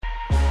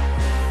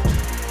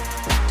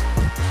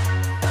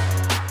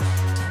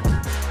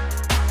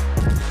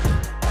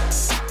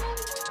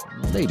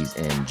Ladies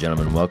and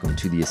gentlemen, welcome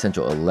to the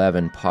Essential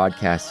 11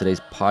 podcast. Today's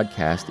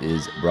podcast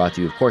is brought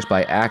to you, of course,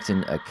 by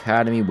Acton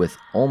Academy with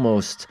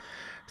almost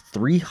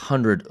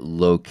 300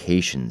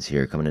 locations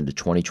here coming into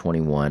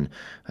 2021.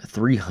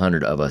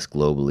 300 of us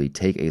globally.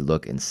 Take a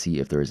look and see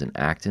if there is an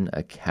Acton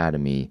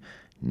Academy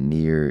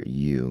near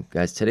you.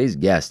 Guys, today's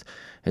guest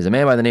is a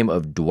man by the name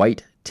of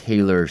Dwight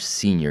Taylor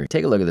Sr.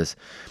 Take a look at this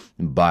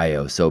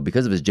bio. So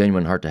because of his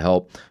genuine heart to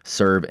help,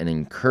 serve, and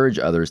encourage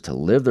others to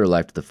live their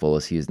life to the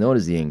fullest, he is known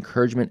as the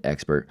encouragement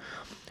expert.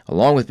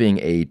 Along with being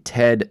a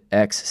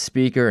TEDx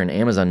speaker and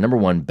Amazon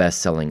 #1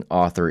 best-selling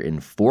author in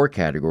 4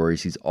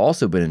 categories, he's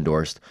also been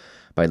endorsed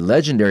by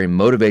legendary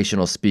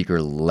motivational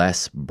speaker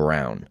Les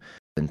Brown.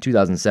 In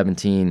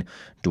 2017,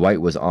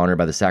 Dwight was honored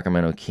by the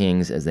Sacramento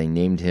Kings as they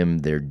named him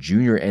their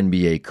Junior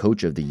NBA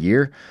Coach of the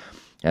Year.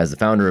 As the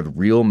founder of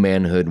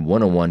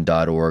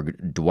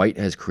realmanhood101.org, Dwight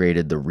has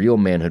created the Real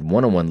Manhood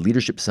 101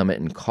 Leadership Summit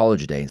and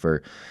College Day.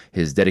 For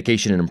his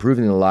dedication in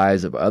improving the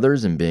lives of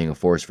others and being a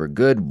force for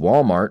good,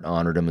 Walmart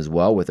honored him as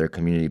well with their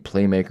Community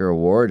Playmaker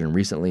Award, and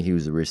recently he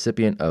was the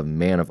recipient of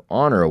Man of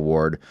Honor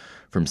Award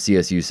from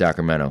CSU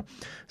Sacramento.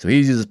 So he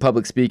uses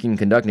public speaking,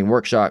 conducting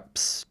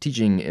workshops,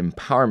 teaching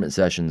empowerment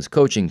sessions,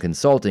 coaching,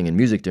 consulting, and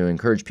music to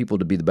encourage people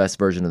to be the best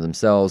version of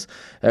themselves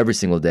every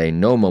single day,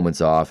 no moments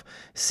off.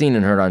 Seen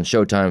and heard on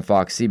Showtime,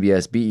 Fox,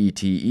 CBS,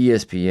 BET,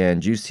 ESPN,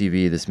 Juice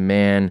TV. This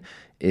man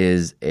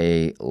is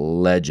a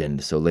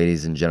legend. So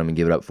ladies and gentlemen,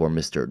 give it up for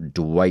Mr.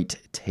 Dwight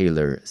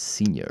Taylor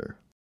Sr.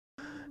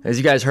 As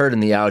you guys heard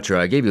in the outro,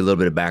 I gave you a little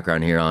bit of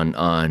background here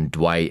on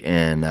Dwight,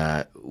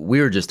 and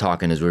we were just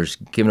talking as we were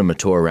just giving him a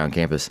tour around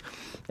campus,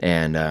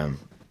 and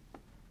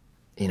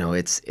he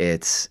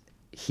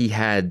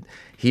had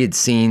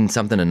seen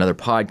something, another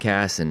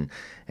podcast,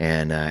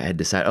 and had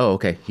decided,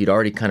 okay, he'd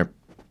already kind of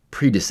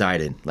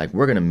pre-decided, like,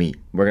 we're gonna meet,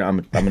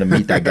 I'm gonna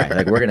meet that guy,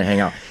 like, we're gonna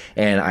hang out,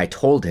 and I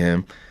told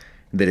him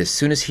that as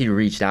soon as he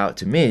reached out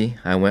to me,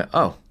 I went,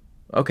 oh,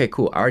 okay,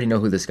 cool. I already know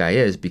who this guy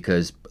is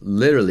because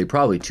literally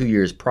probably 2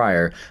 years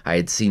prior, I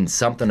had seen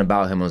something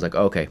about him. I was like,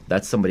 okay,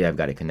 that's somebody I've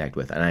got to connect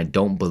with. And I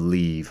don't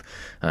believe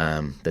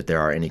that there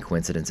are any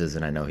coincidences.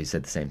 And I know he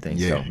said the same thing.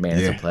 So, man,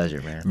 it's a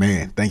pleasure, man.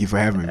 Man, thank you for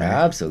having me, man.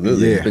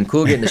 Absolutely. Yeah. It's been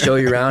cool getting to show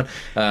you around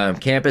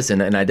campus.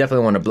 And I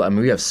definitely want to,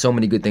 we have so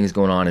many good things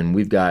going on. And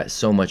we've got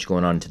so much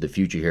going on into the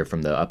future here,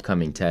 from the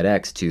upcoming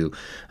TEDx to,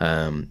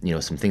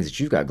 some things that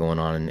you've got going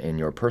on in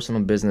your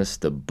personal business,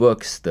 the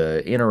books,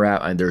 the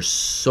interact. And there's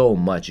so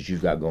much that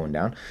you've got going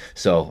down.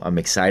 So I'm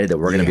excited that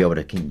we're going to be able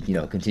to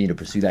continue to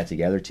pursue that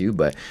together too.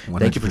 But 100%.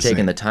 Thank you for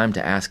taking the time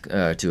to ask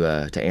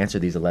to answer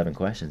these 11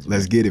 questions.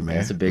 Let's get it, man.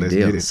 That's a big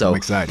deal. So I'm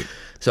excited.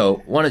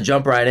 So want to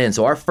jump right in.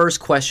 So our first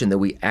question that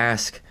we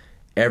ask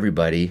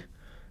everybody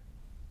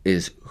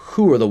is,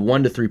 who are the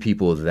 1 to 3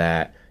 people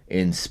that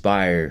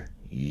inspire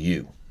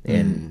you?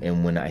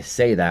 And when I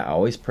say that, I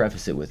always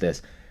preface it with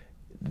this: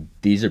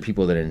 these are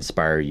people that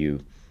inspire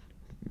you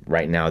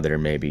right now, that are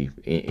maybe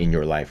in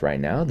your life right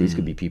now. These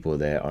could be people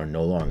that are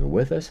no longer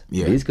with us.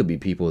 Yeah. These could be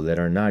people that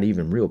are not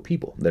even real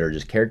people, that are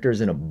just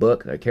characters in a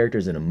book,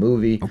 characters in a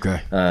movie. Okay.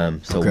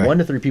 1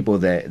 to 3 people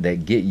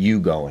that get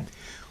you going.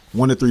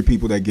 1 to 3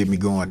 people that get me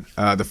going.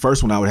 The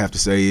first one I would have to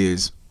say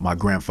is my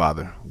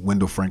grandfather,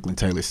 Wendell Franklin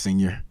Taylor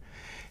Sr.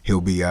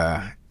 He'll be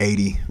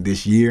 80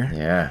 this year.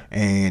 Yeah.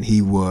 And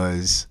he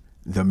was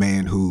the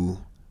man who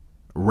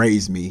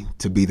raised me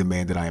to be the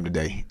man that I am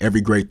today.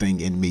 Every great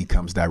thing in me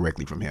comes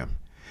directly from him.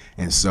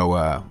 And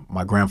so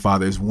my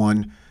grandfather is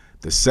one.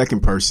 The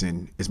second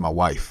person is my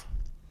wife.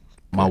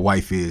 My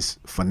wife is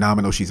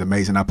phenomenal. She's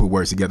amazing. I put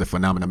words together,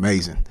 phenomenal,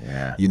 amazing.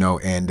 Yeah.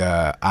 And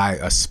I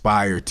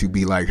aspire to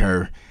be like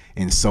her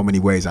in so many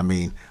ways. I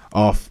mean,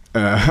 off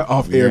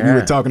air, we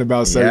were talking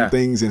about certain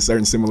things and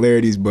certain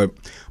similarities, but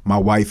my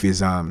wife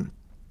is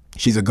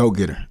she's a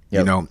go-getter,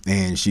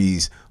 and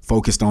she's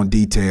focused on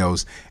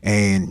details,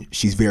 and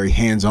she's very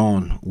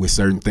hands-on with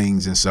certain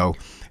things. And so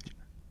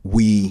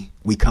we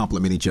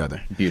complement each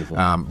other. Beautiful.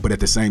 But at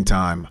the same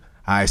time,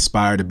 I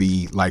aspire to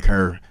be like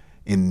her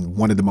in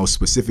one of the most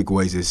specific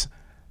ways is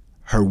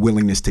her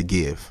willingness to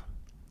give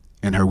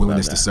and her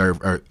willingness to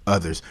serve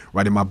others.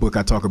 Right, in my book,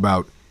 I talk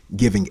about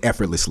giving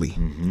effortlessly,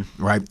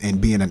 right? And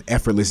being an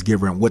effortless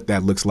giver and what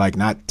that looks like,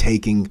 not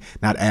taking,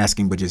 not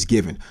asking, but just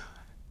giving.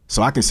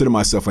 So I consider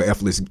myself an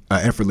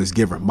effortless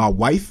giver. My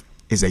wife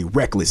is a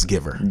reckless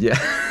giver. Yeah.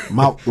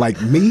 Like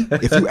me,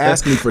 if you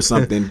ask me for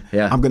something,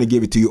 I'm going to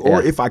give it to you.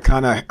 Or if I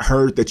kind of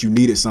heard that you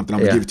needed something,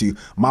 I'm going to give it to you.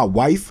 My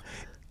wife,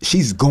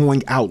 she's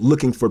going out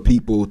looking for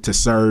people to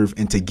serve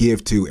and to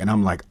give to. And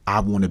I'm like,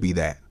 I want to be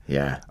that.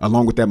 Yeah.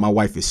 Along with that, my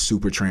wife is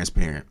super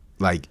transparent.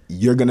 Like,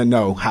 you're going to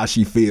know how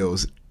she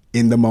feels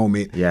in the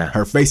moment. Yeah.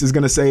 Her face is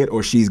going to say it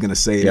or she's going to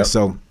say it. Yep.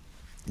 So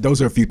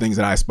those are a few things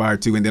that I aspire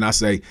to. And then I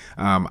say,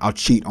 I'll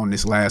cheat on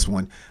this last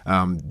one.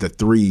 The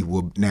 3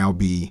 will now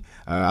be,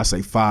 I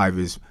say 5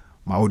 is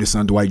my oldest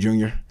son, Dwight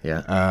Jr.,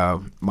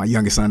 my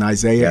youngest son,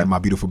 Isaiah, and my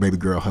beautiful baby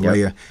girl,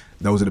 Halea.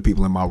 Those are the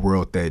people in my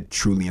world that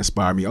truly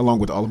inspire me, along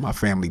with all of my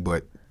family.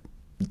 But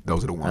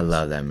those are the ones. I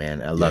love that,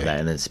 man. I love that.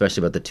 And then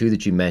especially about the two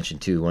that you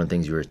mentioned too, one of the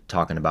things you were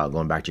talking about,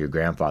 going back to your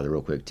grandfather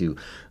real quick too,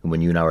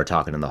 when you and I were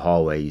talking in the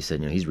hallway, you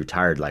said, he's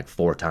retired like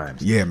 4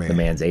 times. Yeah, man. The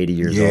man's 80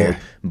 years old,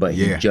 but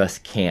he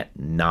just can't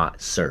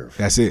not serve.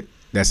 That's it.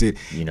 It's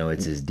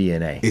his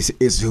DNA.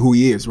 It's who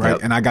he is, right? Yep.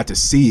 And I got to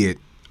see it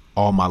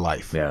all my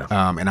life. Yeah.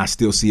 And I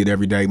still see it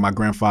every day. My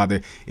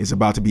grandfather is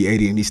about to be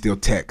 80 and he still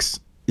texts.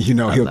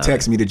 He'll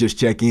text me to just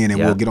check in and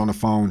we'll get on the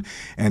phone.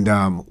 And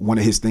one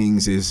of his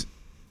things is,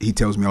 he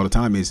tells me all the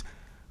time is,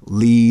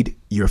 lead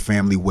your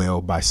family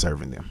well by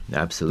serving them.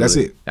 Absolutely. That's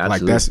it.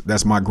 Absolutely. Like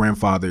that's my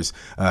grandfather's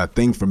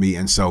thing for me.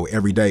 And so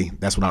every day,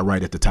 that's what I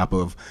write at the top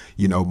of,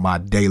 my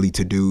daily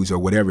to-dos or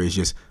whatever, is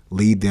just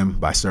lead them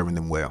by serving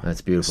them well.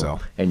 That's beautiful. So,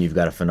 and you've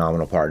got a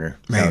phenomenal partner.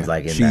 Man, sounds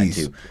like in that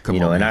too.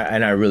 And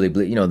I really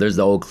believe, there's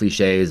the old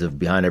cliches of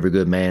behind every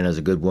good man is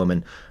a good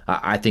woman.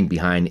 I think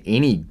behind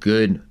any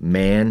good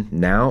man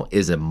now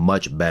is a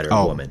much better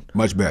woman.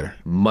 Much better.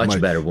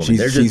 Much better woman.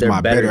 She's my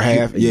better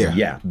half.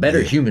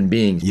 Better human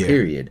beings,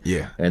 period.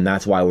 Yeah. And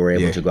that's why we're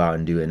able to go out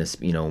and do it. And it's,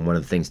 one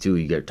of the things too,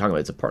 you get talking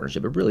about, it's a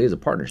partnership. It really is a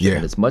partnership. Yeah.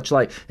 And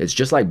it's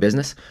just like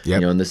business.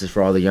 Yep. And this is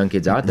for all the young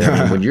kids out there.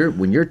 I mean,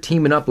 when you're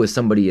teaming up with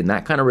somebody in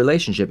that kind of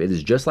relationship, it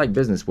is just like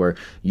business where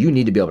you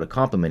need to be able to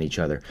complement each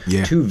other.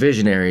 Yeah. 2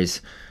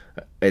 visionaries,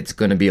 it's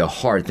going to be a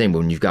hard thing. But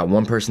when you've got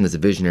one person that's a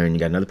visionary and you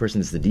got another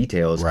person that's the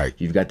details, right,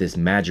 you've got this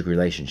magic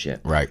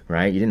relationship. Right.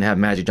 You didn't have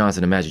Magic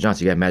Johnson and Magic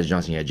Johnson. You had Magic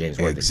Johnson, you had James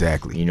Worthy.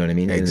 Exactly. You know what I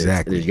mean?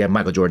 Exactly. You had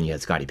Michael Jordan, you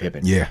had Scottie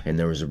Pippen. Yeah. And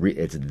there was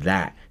it's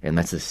that. And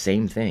that's the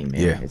same thing,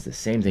 man. Yeah. It's the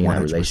same thing in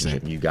that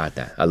relationship. You got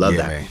that. I love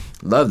that. Man.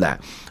 Love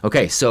that.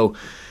 Okay, so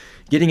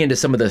getting into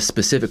some of the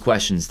specific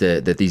questions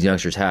that these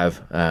youngsters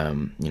have,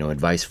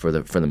 advice for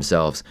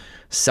themselves.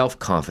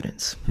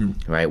 Self-confidence,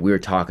 right? We were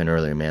talking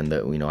earlier, man,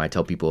 that, I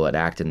tell people at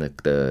Acton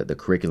the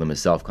curriculum is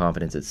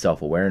self-confidence, it's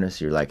self-awareness.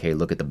 You're like, hey,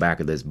 look at the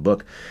back of this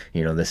book.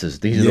 These are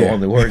the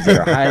only words that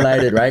are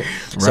highlighted, right?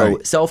 So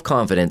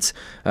self-confidence,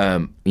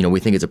 we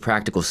think it's a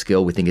practical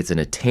skill. We think it's an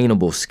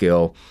attainable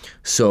skill.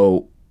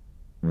 So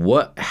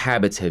what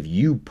habits have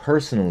you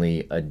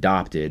personally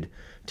adopted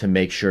to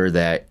make sure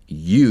that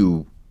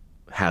you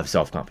have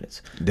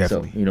self-confidence?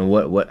 Definitely.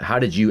 So, how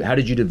did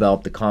you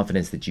develop the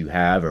confidence that you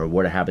have, or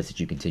what are habits that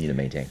you continue to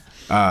maintain?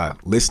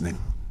 Listening,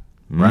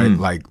 right?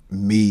 Like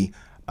me,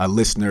 a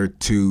listener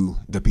to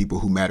the people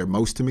who matter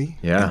most to me,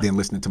 and then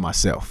listening to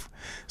myself.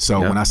 So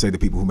when I say the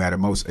people who matter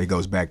most, it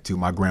goes back to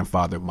my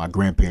grandfather, my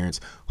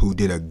grandparents, who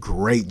did a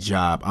great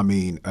job. I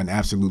mean, an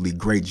absolutely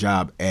great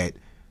job at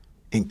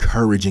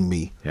encouraging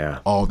me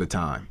all the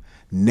time.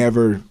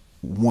 Never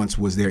once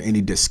was there any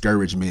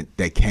discouragement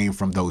that came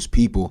from those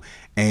people,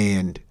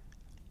 and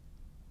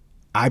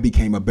I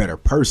became a better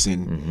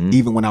person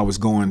even when I was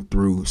going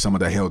through some of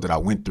the hell that I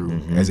went through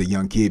as a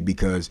young kid,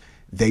 because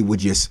they would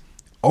just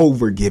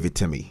overgive it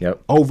to me,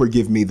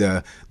 overgive me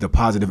the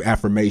positive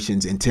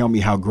affirmations and tell me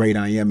how great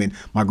I am. And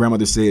my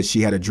grandmother said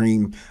she had a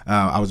dream.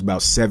 I was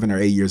about 7 or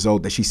 8 years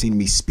old, that she seen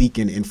me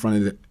speaking in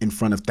front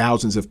of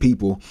thousands of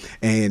people,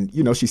 and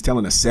she's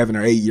telling a 7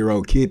 or 8 year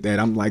old kid that.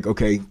 I'm like,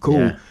 okay, cool.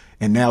 Yeah.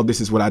 And now this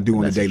is what I do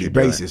on a daily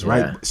basis,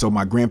 right? Yeah. So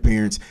my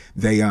grandparents,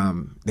 they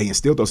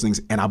instilled those things,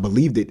 and I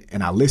believed it,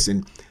 and I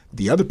listened.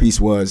 The other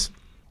piece was,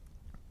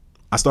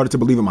 I started to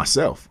believe in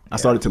myself. I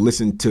started to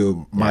listen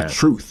to my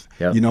truth,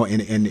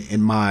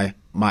 and my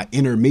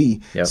inner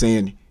me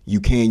saying,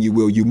 you can, you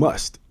will, you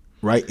must,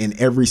 right? In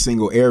every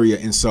single area.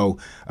 And so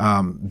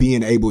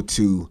being able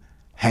to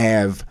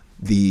have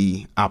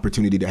the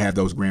opportunity to have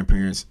those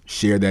grandparents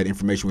share that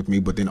information with me,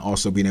 but then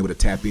also being able to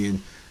tap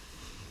in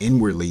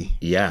inwardly,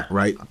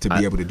 right, to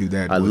be able to do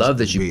that. I love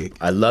that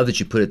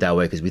you put it that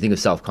way, because we think of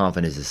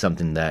self-confidence as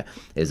something that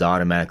is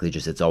automatically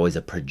just, it's always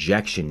a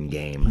projection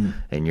game,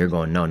 and you're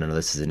going, no,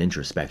 this is an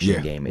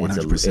introspection game.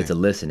 100%. It's a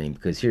listening,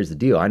 because here's the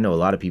deal. I know a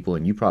lot of people,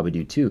 and you probably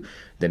do too,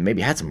 that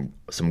maybe had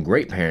some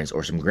great parents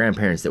or some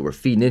grandparents that were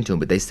feeding into them,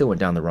 but they still went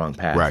down the wrong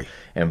path, right,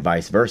 and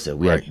vice versa.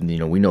 We had,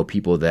 we know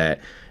people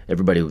that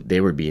they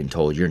were being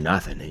told, you're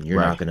nothing and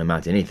you're not going to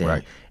amount to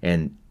anything,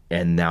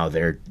 and now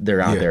they're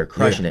out there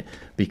crushing it,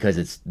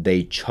 because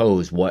they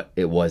chose what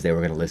it was they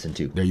were going to listen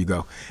to. There you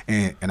go.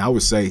 And I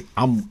would say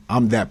I'm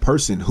that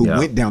person who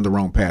went down the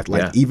wrong path.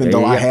 Like even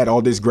though I had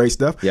all this great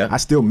stuff, I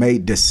still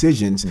made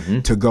decisions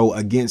to go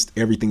against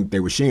everything that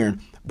they were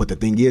sharing. But the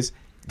thing is,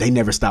 they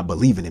never stopped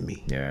believing in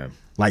me. Yeah.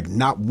 Like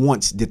not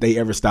once did they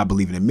ever stop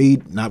believing in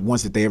me. Not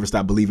once did they ever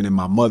stop believing in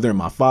my mother and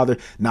my father.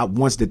 Not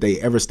once did they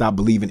ever stop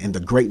believing in the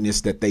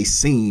greatness that they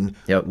seen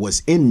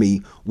was in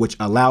me, which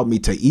allowed me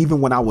to,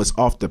 even when I was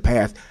off the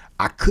path,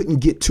 I couldn't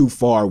get too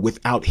far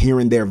without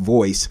hearing their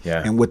voice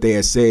and what they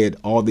had said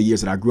all the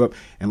years that I grew up.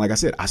 And like I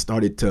said, I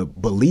started to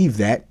believe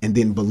that, and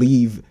then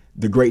believe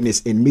the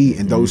greatness in me,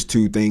 and those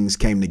two things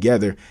came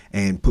together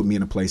and put me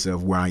in a place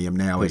of where I am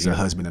now as a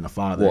husband and a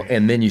father. Well,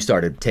 and then you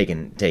started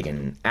taking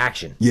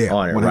action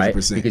on it, 100%. Right?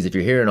 Because if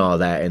you're hearing all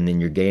that and then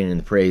you're gaining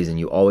the praise and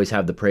you always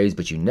have the praise,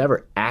 but you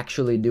never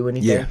actually do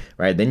anything,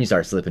 right? Then you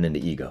start slipping into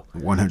ego.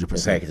 100%.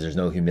 Okay, because there's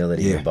no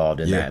humility involved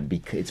in that.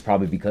 It's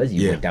probably because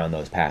you went down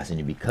those paths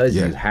and because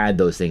you had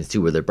those things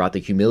too, where they brought the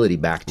humility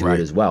back to it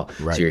as well.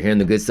 Right. So you're hearing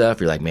the good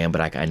stuff. You're like, man,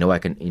 but I know I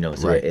can,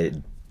 so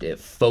it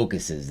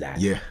focuses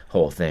that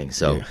whole thing.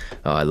 So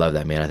I love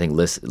that, man. I think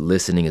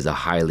listening is a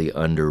highly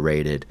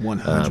underrated,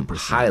 100%.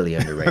 Highly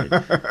underrated.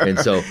 And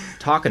so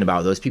talking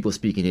about those people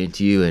speaking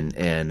into you and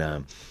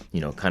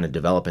kind of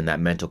developing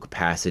that mental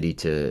capacity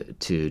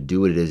to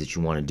do what it is that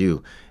you want to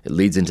do, it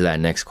leads into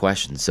that next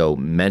question. So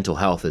mental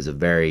health is a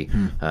very,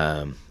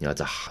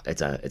 it's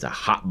a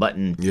hot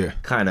button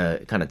kind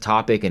of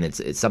topic, and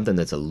it's something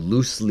that's a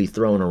loosely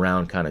thrown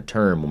around kind of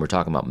term when we're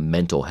talking about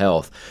mental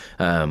health.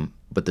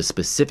 But the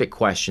specific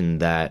question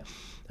that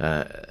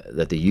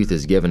the youth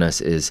has given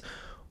us is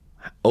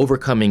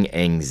overcoming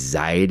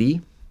anxiety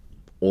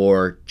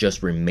or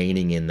just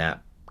remaining in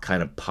that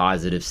kind of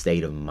positive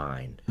state of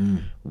mind.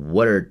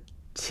 What are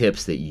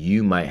tips that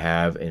you might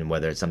have, and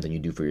whether it's something you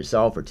do for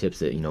yourself or tips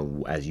that,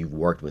 as you've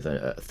worked with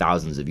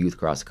thousands of youth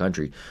across the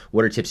country,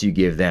 what are tips you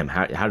give them?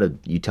 How do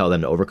you tell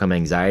them to overcome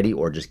anxiety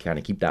or just kind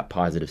of keep that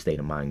positive state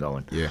of mind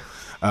going?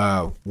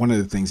 One of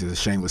the things is a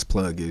shameless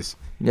plug is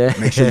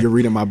make sure you're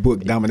reading my book,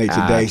 Domin8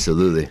 Your Day.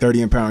 Absolutely.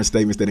 30 empowering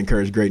statements that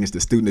encourage greatness,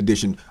 the student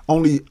edition.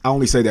 I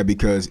only say that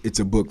because it's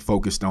a book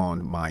focused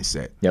on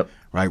mindset.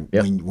 Right?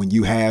 Yep. When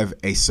you have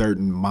a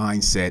certain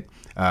mindset,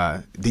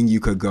 then you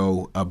could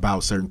go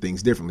about certain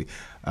things differently.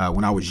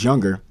 When I was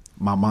younger,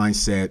 my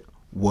mindset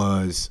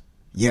was,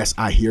 yes,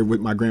 I hear what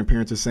my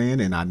grandparents are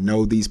saying and I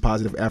know these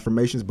positive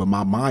affirmations, but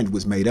my mind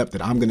was made up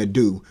that I'm going to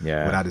do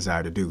what I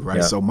desire to do, right?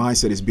 Yep. So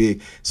mindset is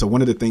big. So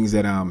one of the things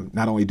that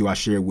not only do I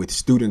share with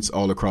students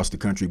all across the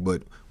country,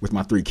 but with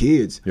my 3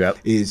 kids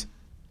is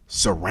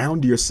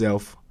surround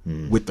yourself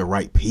with the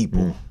right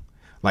people.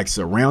 Like,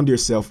 surround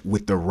yourself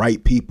with the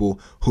right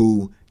people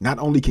who not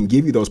only can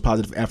give you those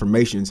positive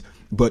affirmations,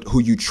 but who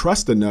you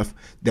trust enough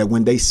that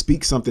when they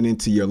speak something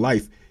into your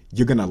life,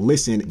 you're going to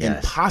listen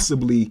and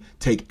possibly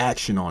take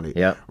action on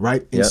it.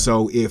 Right. And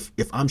so if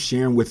I'm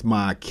sharing with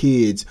my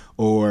kids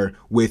or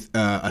with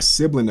a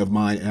sibling of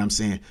mine and I'm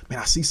saying, man,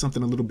 I see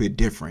something a little bit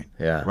different.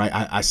 Right.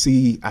 I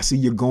see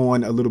you're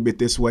going a little bit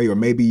this way, or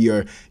maybe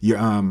you're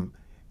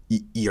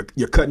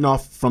cutting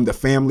off from the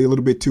family a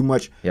little bit too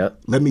much.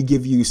 Let me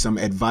give you some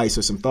advice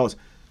or some thoughts.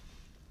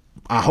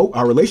 I hope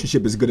our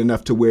relationship is good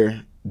enough to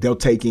where they'll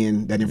take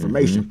in that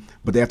information,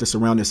 but they have to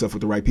surround themselves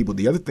with the right people.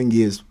 The other thing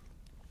is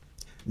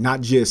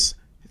not just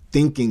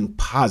thinking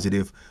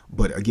positive,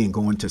 but again,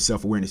 going to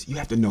self-awareness. You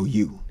have to know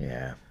you.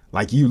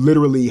 Like, you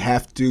literally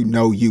have to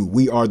know you.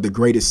 We are the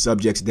greatest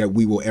subjects that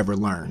we will ever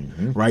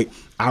learn, right?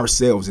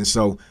 Ourselves. And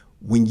so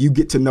when you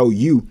get to know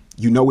you,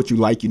 you know what you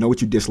like, you know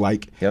what you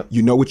dislike,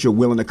 you know what you're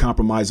willing to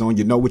compromise on,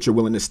 you know what you're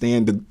willing to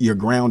stand your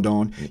ground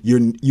on,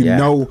 you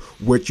know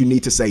what you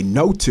need to say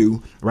no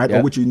to, right?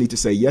 Or what you need to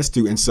say yes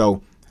to. And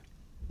so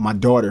my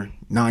daughter,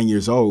 9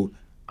 years old,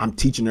 I'm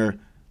teaching her,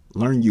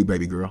 learn you,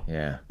 baby girl.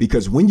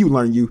 Because when you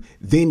learn you,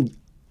 then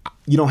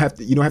you don't have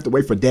to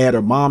wait for dad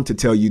or mom to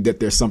tell you that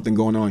there's something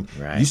going on.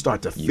 You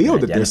start to feel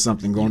that there's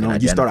something going on.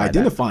 You start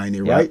identifying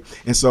it, right?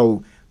 And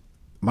so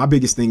my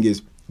biggest thing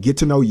is, get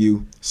to know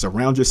you,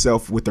 surround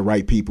yourself with the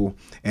right people,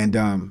 and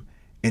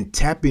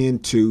tap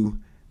into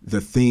the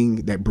thing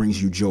that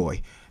brings you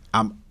joy.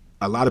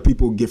 A lot of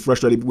people get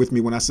frustrated with me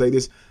when I say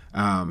this.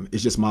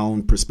 It's just my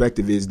own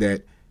perspective is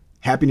that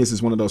happiness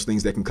is one of those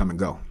things that can come and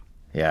go.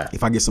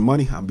 If I get some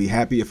money, I'll be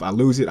happy. If I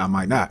lose it, I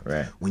might not.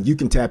 When you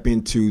can tap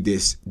into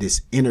this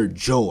inner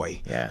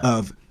joy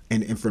of,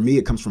 and for me,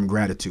 it comes from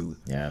gratitude,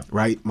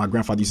 right? My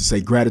grandfather used to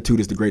say, gratitude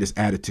is the greatest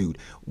attitude.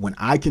 When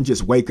I can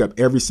just wake up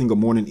every single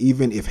morning,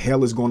 even if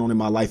hell is going on in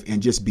my life,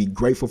 and just be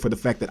grateful for the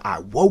fact that I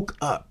woke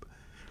up,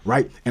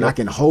 right? And I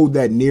can hold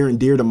that near and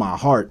dear to my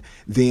heart,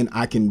 then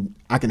I can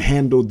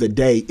handle the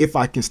day if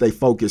I can stay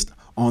focused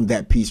on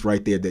that piece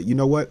right there, that, you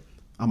know what,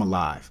 I'm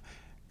alive.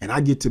 And I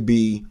get to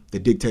be the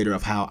dictator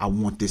of how I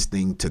want this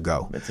thing to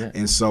go. That's it.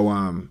 And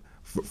so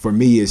for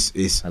me, it's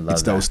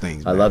those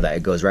things. Man. I love that.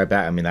 It goes right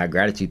back. I mean, that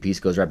gratitude piece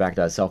goes right back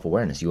to that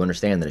self-awareness. You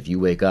understand that if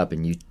you wake up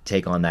and you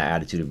take on that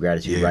attitude of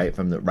gratitude right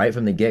from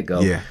the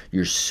get-go,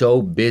 you're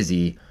so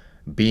busy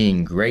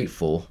being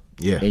grateful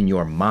in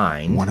your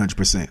mind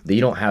 100% that you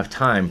don't have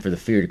time for the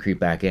fear to creep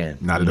back in.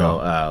 Not at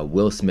all.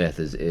 Will Smith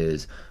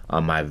is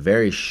on my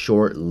very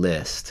short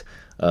list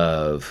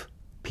of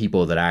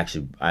people that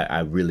I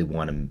really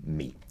want to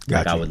meet.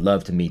 Like, I would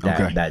love to meet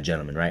that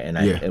gentleman, right? And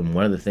and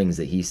one of the things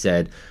that he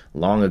said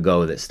long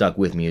ago that stuck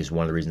with me is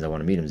one of the reasons I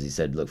want to meet him is he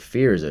said, look,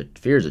 fear is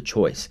a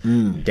choice.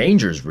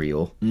 Danger is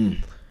real,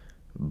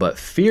 but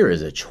fear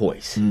is a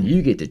choice.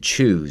 You get to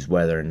choose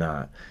whether or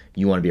not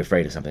you want to be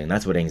afraid of something. And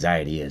that's what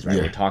anxiety is, right?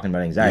 We're talking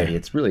about anxiety.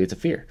 It's a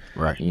fear.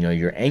 Right. You know,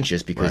 you're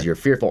anxious because you're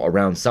fearful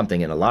around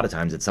something, and a lot of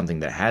times it's something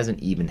that hasn't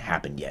even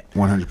happened yet.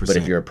 100%. But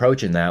if you're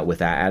approaching that with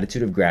that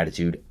attitude of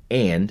gratitude,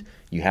 and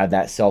you have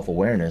that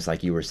self-awareness,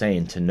 like you were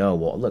saying, to know,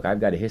 well, look, I've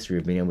got a history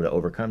of being able to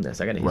overcome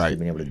this. I got a history of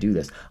being able to do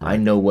this. I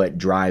know what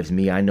drives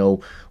me. I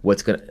know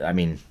what's going to, I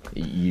mean,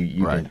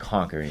 you can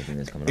conquer anything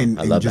that's coming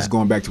up. I love just that.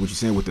 going back to what you're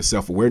saying with the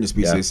self-awareness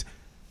piece is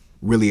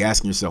really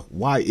asking yourself,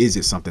 why is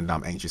it something that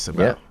I'm anxious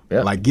about?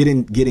 Like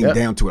getting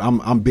down to it.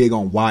 I'm big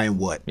on why and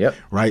what,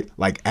 right?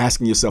 Like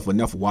asking yourself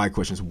enough why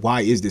questions. Why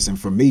is this? And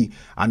for me,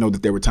 I know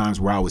that there were times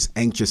where I was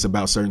anxious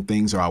about certain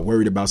things, or I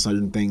worried about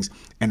certain things.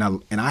 And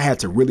I had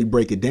to really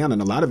break it down.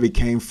 And a lot of it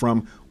came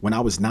from when I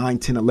was 9,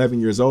 10, 11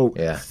 years old,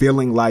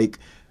 feeling like,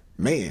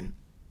 man,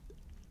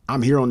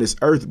 I'm here on this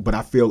earth, but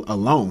I feel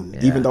alone,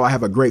 even though I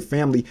have a great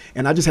family.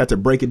 And I just had to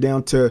break it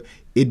down to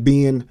it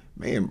being,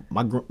 man,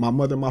 my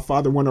mother and my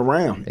father weren't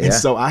around. And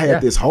so I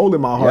had this hole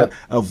in my heart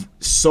of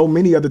so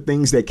many other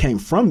things that came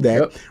from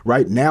that.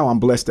 Right now, I'm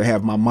blessed to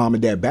have my mom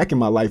and dad back in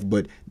my life,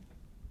 but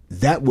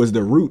that was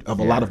the root of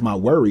a lot of my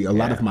worry, a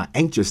lot of my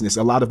anxiousness,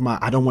 a lot of my,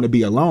 I don't want to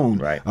be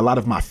alone, a lot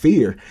of my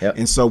fear.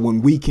 And so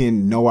when we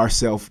can know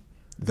ourselves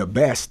the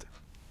best,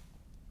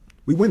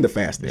 we win the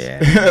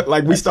fastest.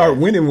 Like we start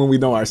winning when we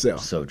know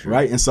ourselves. So true.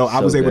 Right. And so I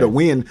was able to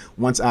win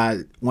once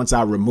I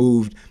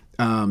removed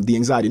the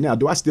anxiety. Now,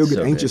 do I still get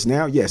anxious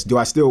now? Yes. Do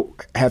I still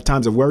have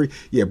times of worry?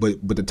 Yeah. But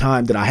the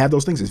time that I have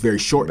those things is very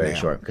short now. Very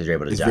short, because you're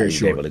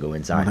able to go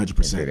inside 100%.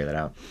 And figure that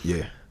out.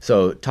 Yeah.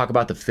 So talk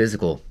about the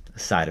physical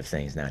side of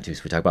things now too.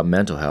 So we talk about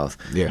mental health.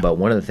 But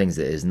one of the things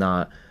that is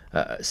not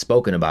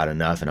spoken about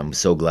enough, and I'm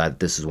so glad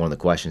this is one of the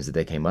questions that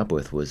they came up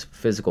with, was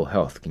physical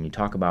health. Can you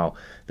talk about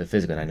the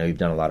physical? And I know you've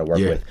done a lot of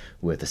work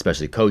with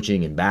especially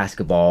coaching and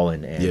basketball,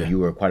 and you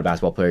were quite a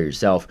basketball player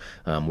yourself,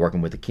 working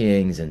with the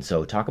Kings. And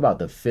so talk about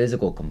the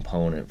physical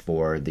component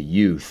for the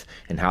youth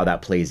and how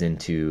that plays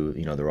into,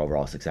 you know, their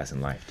overall success in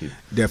life too.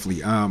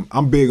 Definitely.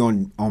 I'm big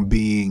on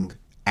being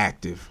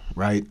active,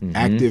 right?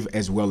 Active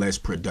as well as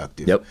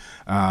productive.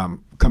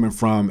 Coming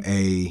from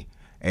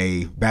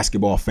a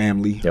basketball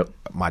family,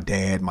 my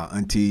dad, my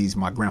aunties,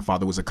 my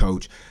grandfather was a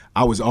coach.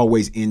 I was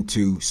always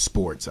into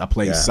sports. I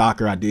played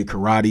soccer, I did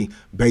karate,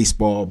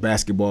 baseball,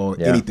 basketball,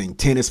 anything,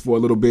 tennis for a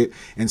little bit.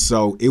 And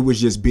so it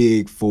was just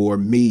big for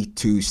me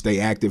to stay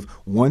active,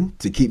 one,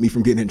 to keep me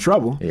from getting in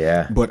trouble,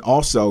 but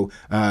also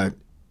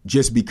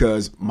just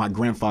because my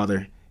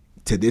grandfather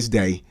to this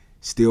day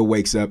still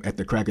wakes up at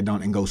the crack of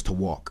dawn and goes to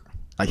walk.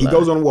 Like he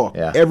goes on a walk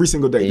every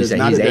single day. He's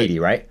 80,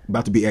 right?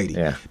 About to be 80.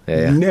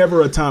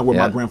 Never a time where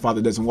my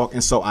grandfather doesn't walk.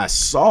 And so I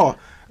saw,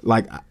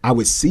 like, I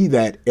would see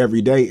that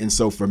every day. And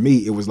so for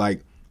me, it was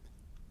like,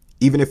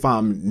 even if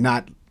I'm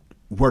not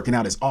working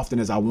out as often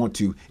as I want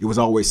to, it was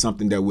always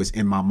something that was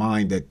in my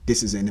mind that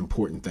this is an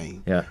important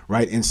thing.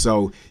 Right. And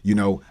so, you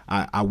know,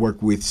 I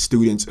work with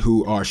students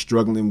who are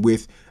struggling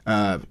with,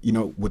 you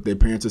know, what their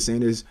parents are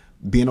saying is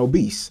being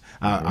obese.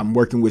 I'm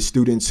working with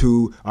students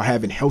who are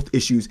having health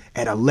issues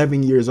at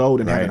 11 years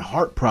old and having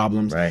heart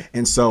problems.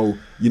 And so,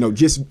 you know,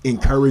 just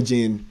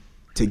encouraging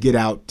to get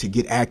out, to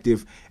get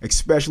active,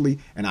 especially,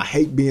 and I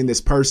hate being this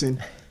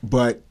person,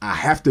 but I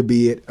have to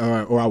be it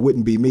or I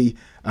wouldn't be me.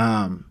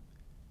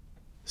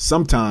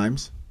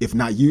 Sometimes, if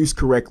not used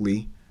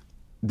correctly,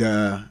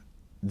 the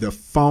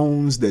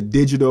phones, the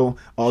digital,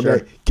 all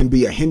that can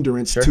be a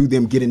hindrance to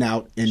them getting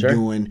out and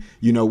doing,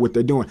 you know, what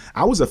they're doing.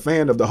 I was a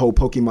fan of the whole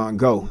Pokemon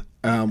Go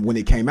when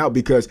it came out,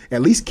 because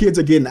at least kids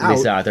are getting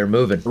out. Out there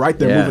moving. Right,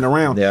 they're moving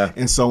around.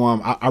 And so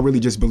I really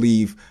just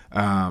believe,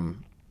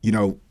 you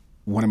know,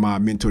 one of my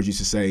mentors used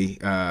to say,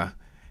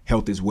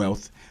 health is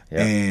wealth.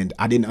 And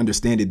I didn't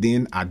understand it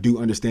then. I do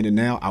understand it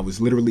now. I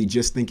was literally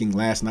just thinking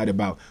last night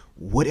about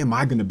what am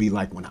I going to be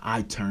like when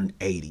I turn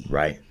 80?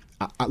 Right.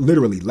 I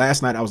literally,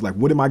 last night I was like,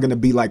 what am I going to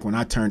be like when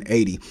I turn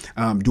 80?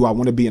 Do I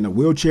want to be in a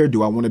wheelchair?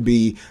 Do I want to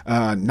be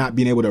not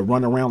being able to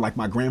run around like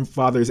my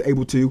grandfather is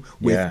able to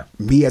with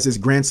me as his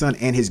grandson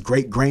and his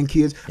great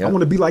grandkids? I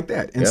want to be like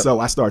that. And so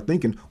I started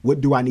thinking,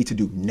 what do I need to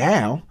do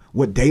now?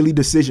 What daily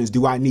decisions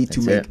do I need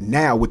to make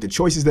now with the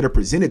choices that are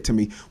presented to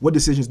me? What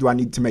decisions do I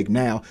need to make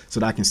now so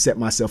that I can set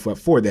myself up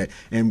for that?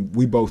 And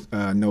we both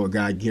know a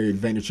guy, Gary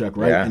Vaynerchuk,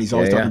 right? And he's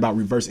always talking about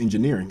reverse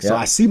engineering. So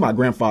I see my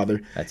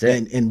grandfather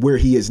and where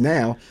he is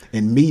now,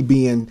 and me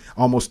being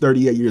almost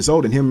 38 years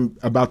old and him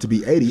about to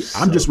be 80.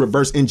 I'm just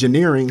reverse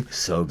engineering.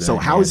 So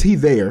how is he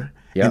there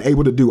and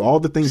able to do all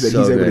the things that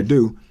he's able to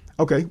do?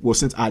 Okay, well,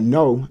 since I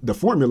know the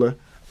formula,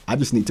 I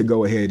just need to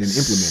go ahead and implement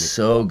it.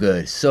 So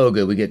good. So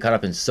good. We get caught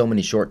up in so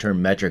many short-term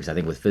metrics, I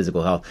think, with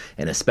physical health,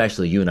 and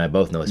especially you and I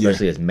both know,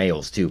 especially as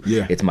males too.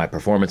 It's my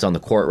performance on the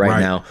court right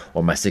now,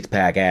 or my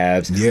six-pack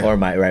abs, or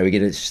my, we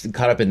get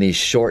caught up in these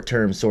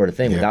short-term sort of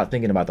thing without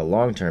thinking about the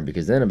long-term,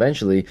 because then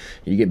eventually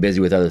you get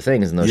busy with other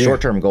things and those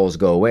short-term goals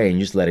go away and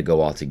you just let it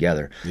go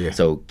altogether.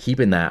 So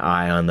keeping that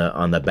eye on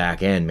the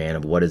back end, man,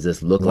 of what does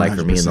this look like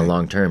for me in the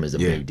long-term is a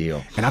big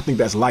deal. And I think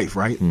that's life,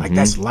 right? Like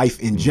that's life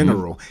in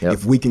general.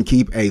 If we can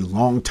keep a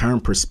long-term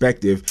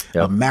perspective,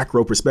 a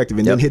macro perspective,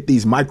 and then hit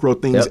these micro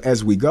things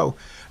as we go.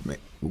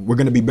 we're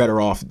going to be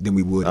better off than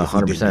we would if we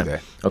didn't do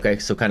that. Okay,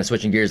 so kind of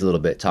switching gears a little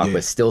bit,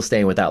 but still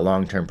staying with that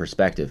long-term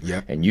perspective.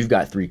 Yep. And you've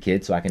got 3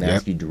 kids, so I can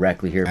ask you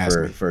directly here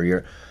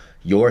for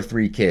your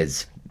 3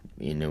 kids.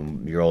 You know,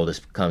 your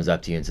oldest comes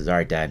up to you and says, all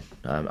right, Dad,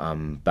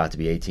 I'm about to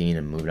be 18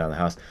 and moving out of the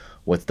house.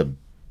 What's the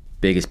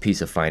biggest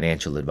piece of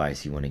financial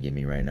advice you want to give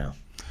me right now?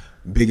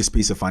 Biggest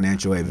piece of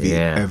financial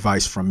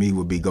advice from me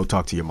would be go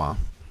talk to your mom.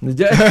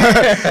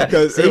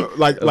 Because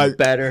like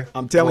better.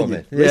 I'm telling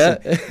you,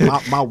 listen,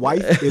 my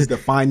wife is the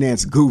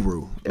finance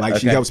guru. Like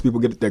she helps people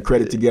get their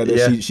credit together.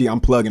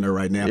 I'm plugging her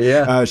right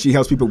now. She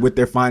helps people with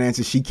their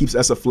finances. She keeps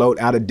us afloat,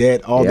 out of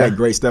debt, all that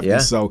great stuff.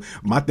 And so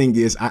my thing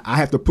is, I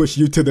have to push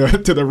you to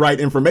the right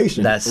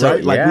information. That's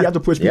right. So, like we have to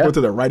push people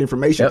to the right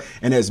information. Yep.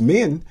 And as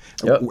men,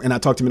 and I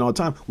talk to men all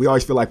the time, we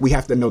always feel like we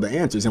have to know the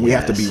answers and we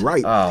have to be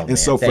right. Oh, and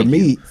so for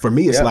me,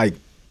 it's like,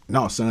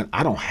 no, son,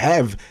 I don't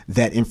have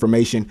that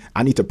information.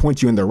 I need to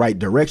point you in the right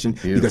direction.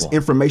 Beautiful. Because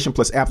information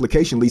plus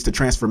application leads to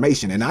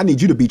transformation. And I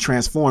need you to be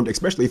transformed,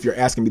 especially if you're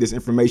asking me this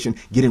information,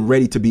 getting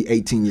ready to be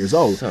 18 years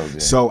old.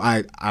 So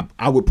I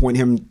would point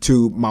him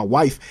to my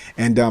wife.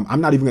 And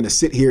I'm not even going to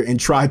sit here and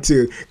try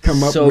to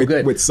come up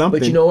with something.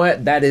 But you know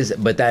what? That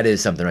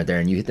is something right there.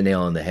 And you hit the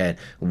nail on the head.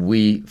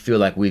 We feel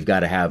like we've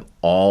got to have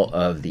all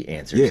of the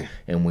answers.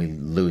 And we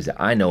lose it.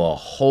 I know a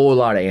whole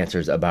lot of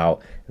answers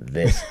about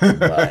this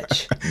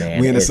much, man.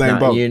 We in the same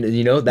boat.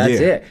 You know, that's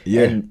it.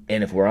 Yeah. And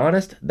if we're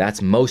honest,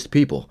 that's most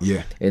people.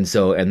 Yeah. And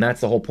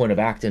that's the whole point of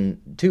acting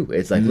too.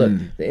 It's like, look,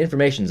 the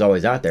information is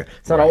always out there.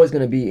 It's not always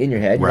going to be in your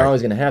head. You're not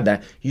always going to have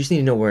that. You just need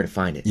to know where to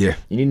find it. Yeah.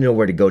 You need to know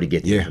where to go to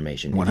get the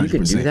information. 100%. If you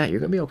can do that,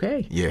 you're going to be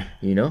okay. Yeah.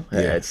 You know,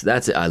 that's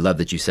it. I love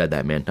that you said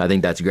that, man. I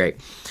think that's great.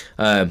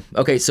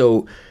 Okay,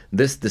 so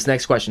this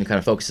next question kind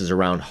of focuses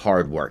around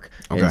hard work.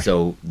 Okay. And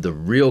so the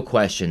real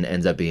question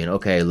ends up being,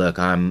 okay, look,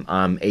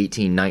 I'm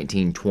 18,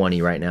 19,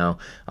 20 right now.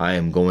 I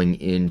am going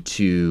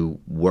into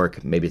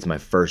work. Maybe it's my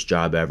first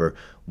job ever.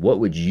 What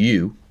would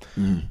you,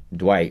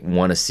 Dwight,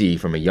 want to see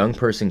from a young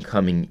person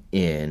coming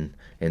in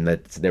and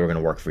that they were going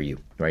to work for you,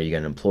 right? You got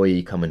an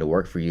employee coming to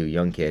work for you, a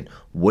young kid.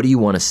 What do you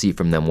want to see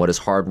from them? What does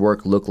hard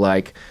work look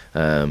like?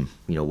 You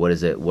know, what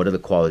is it? What are the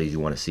qualities you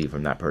want to see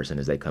from that person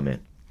as they come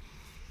in?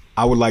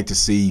 I would like to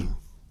see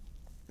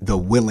the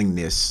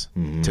willingness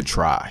to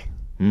try,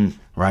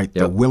 right?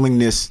 Yep. The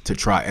willingness to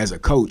try. As a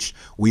coach,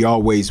 we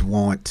always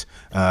want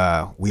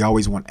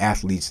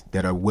athletes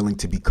that are willing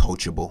to be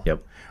coachable.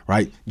 Yep.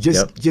 Right?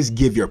 Just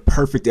give your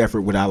perfect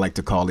effort, what I like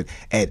to call it,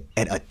 at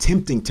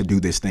attempting to do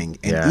this thing.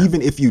 And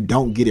even if you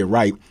don't get it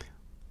right,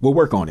 we'll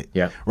work on it.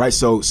 Yeah. Right.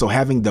 So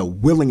having the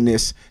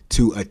willingness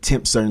to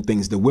attempt certain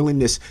things, the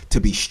willingness to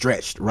be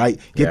stretched, right?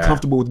 Get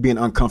comfortable with being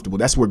uncomfortable.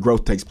 That's where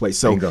growth takes place.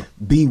 So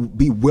be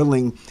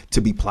willing to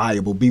be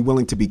pliable, be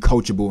willing to be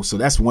coachable. So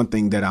that's one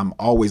thing that I'm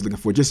always looking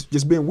for.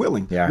 Just being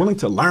willing. Yeah. Willing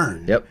to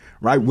learn. Yep.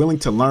 Right? Willing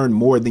to learn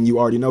more than you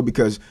already know,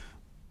 because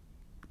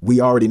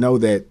we already know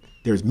that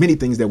there's many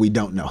things that we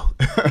don't know.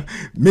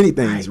 Many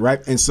things,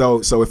 right? And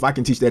so if I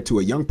can teach that to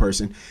a young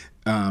person,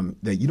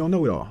 that you don't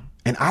know it all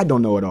and I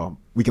don't know it all,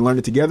 we can learn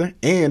it together.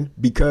 And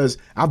because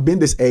I've been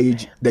this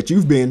age that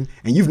you've been,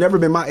 and you've never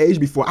been my age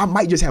before, I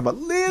might just have a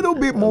little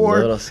bit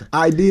more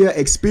idea,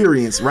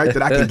 experience, right,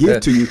 that I can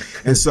give to you.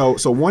 And so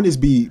one is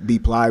be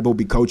pliable,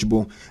 be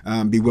coachable,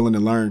 be willing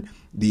to learn.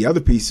 The other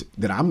piece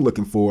that I'm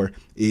looking for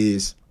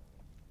is,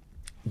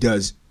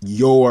 does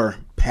your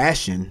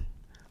passion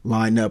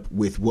line up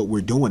with what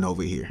we're doing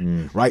over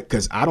here, right?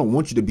 Because I don't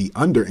want you to be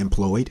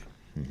underemployed.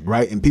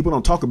 Right. And people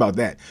don't talk about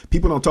that.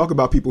 People don't talk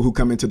about people who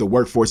come into the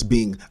workforce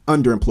being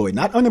underemployed,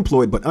 not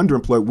unemployed, but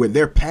underemployed, where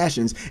their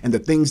passions and the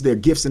things, their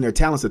gifts and their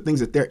talents, the things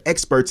that they're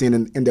experts in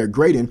and they're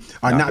great in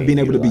are not being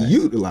able to be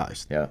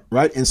utilized. Yeah.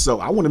 Right. And so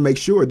I want to make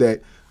sure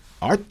that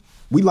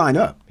we line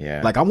up.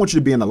 Yeah. Like, I want you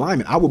to be in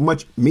alignment. I would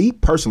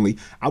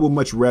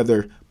much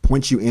rather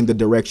point you in the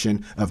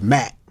direction of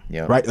Matt.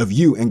 Yep. Right, of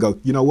you, and go,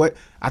 you know what?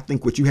 I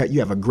think what you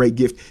have a great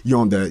gift. You're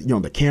on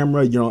the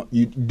camera. You're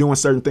doing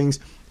certain things.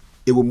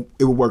 It will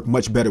work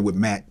much better with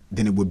Matt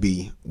than it would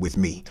be with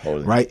me.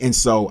 Totally. Right. And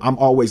so I'm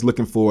always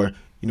looking for,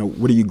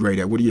 what are you great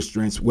at? What are your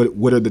strengths?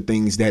 What are the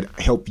things that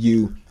help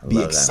you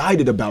be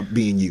excited about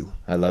being you?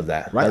 I love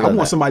that. Right. I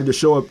want somebody to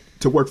show up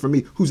to work for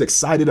me who's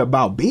excited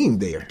about being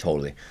there.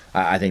 Totally.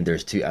 I think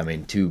there's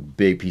two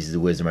big pieces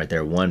of wisdom right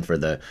there. One for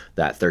that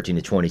 13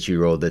 to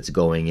 22-year-old that's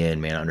going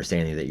in, man,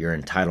 understanding that your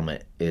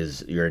entitlement,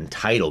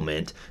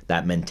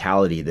 that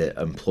mentality that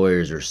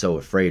employers are so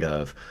afraid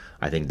of.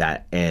 I think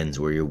that ends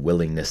where your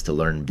willingness to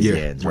learn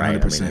begins, right?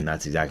 100%. And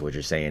that's exactly what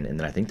you're saying. And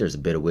then I think there's a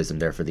bit of wisdom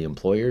there for the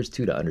employers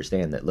too, to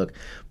understand that, look,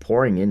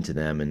 pouring into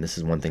them, and this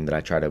is one thing that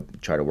I try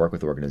to work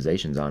with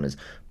organizations on, is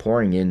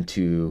pouring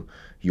into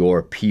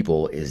your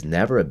people is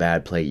never a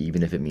bad play,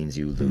 even if it means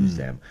you lose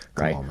them,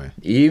 right? Come on, man.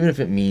 Even if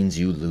it means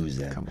you lose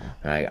them. Come on.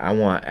 Right?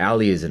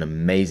 Allie is an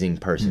amazing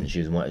person.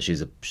 She's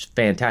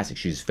fantastic.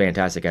 She's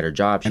fantastic at her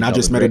job. And I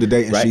just met her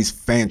today, and she's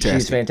fantastic.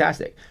 She's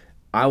fantastic.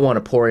 I want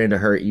to pour into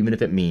her, even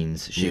if it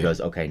means she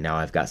goes, okay, now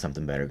I've got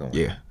something better going.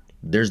 Yeah.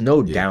 there's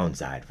no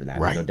downside for that.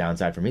 Right. There's no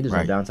downside for me. There's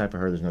no downside for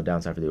her. There's no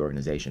downside for the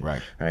organization.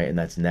 Right. And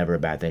that's never a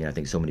bad thing. I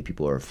think so many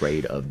people are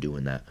afraid of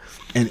doing that.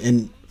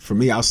 And for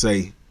me, I'll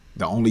say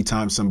the only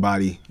time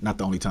not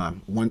the only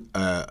time,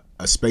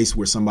 a space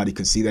where somebody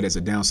could see that as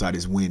a downside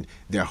is when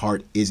their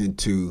heart isn't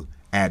to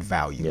add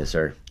value. Yes,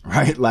 sir.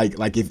 Right?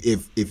 Like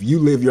if you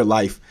live your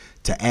life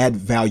to add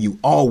value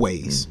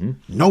always,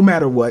 no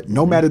matter what,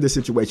 no matter the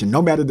situation,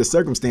 no matter the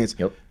circumstance,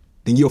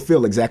 then you'll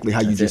feel exactly how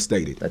you just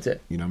stated. That's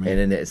it. You know what I mean?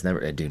 And it's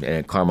never, dude,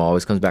 and karma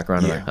always comes back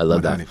around. I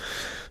love 100. That.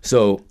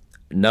 So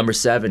number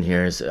 7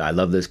 here is, I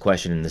love this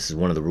question, and this is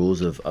one of the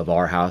rules of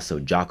our house. So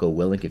Jocko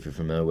Willink, if you're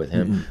familiar with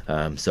him,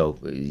 so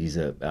he's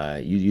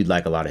you'd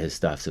like a lot of his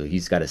stuff. So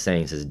he's got a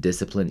saying, says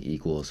discipline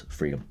equals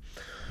freedom,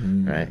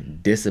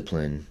 right?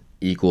 Discipline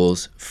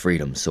equals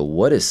freedom. So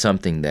what is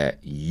something that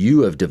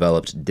you have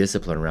developed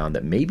discipline around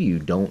that maybe you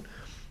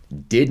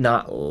did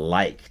not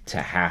like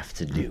to have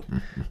to do?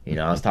 You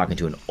know, I was talking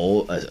to an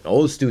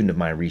old student of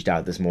mine, reached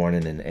out this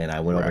morning, and I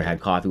went over and had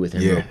coffee with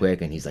him real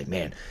quick, and he's like,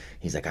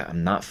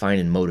 I'm not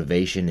finding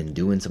motivation in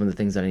doing some of the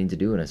things that I need to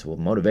do. And I said, well,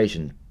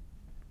 motivation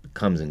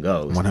comes and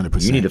goes.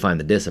 100%. You need to find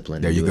the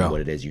discipline to do what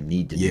it is you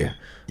need to do.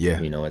 Yeah.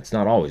 You know, it's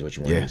not always what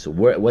you want to do. So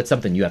what's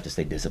something you have to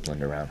stay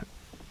disciplined around?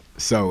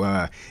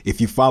 So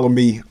if you follow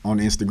me on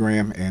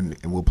Instagram, and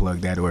we'll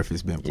plug that, or if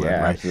it's been plugged,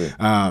 right?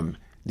 Absolutely.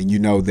 Then you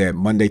know that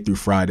Monday through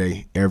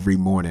Friday, every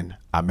morning,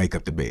 I make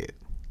up the bed.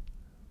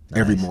 Nice.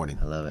 Every morning.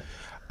 I love it.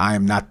 I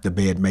am not the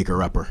bed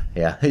maker-upper.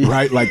 Yeah.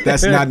 Right? Like,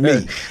 that's not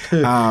me.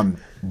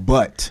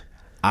 But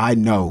I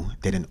know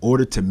that in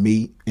order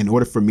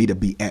for me to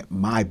be at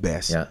my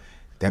best,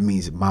 that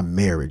means my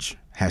marriage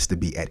has to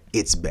be at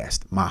its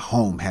best. My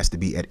home has to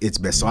be at its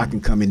best, so I can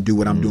come and do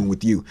what I'm doing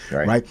with you,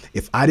 right?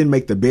 If I didn't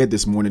make the bed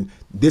this morning,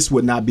 this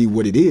would not be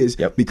what it is,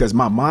 because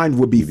my mind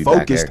would be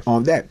focused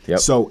on that.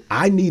 So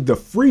I need the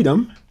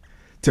freedom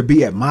to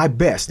be at my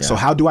best. So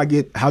how do I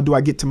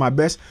get to my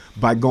best?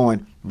 By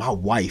going, my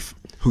wife,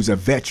 who's a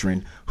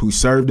veteran, who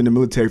served in the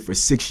military for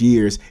 6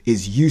 years,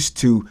 is used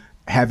to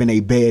having a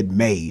bed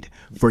made.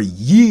 For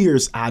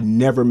years, I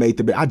never made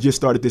the bed. I just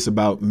started this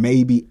about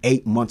maybe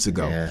 8 months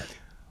ago.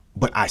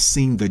 But I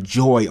seen the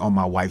joy on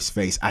my wife's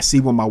face. I see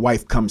when my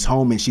wife comes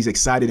home and she's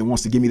excited and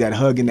wants to give me that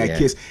hug and that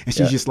kiss. And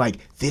she's just like,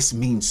 this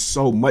means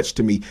so much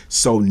to me.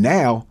 So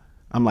now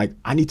I'm like,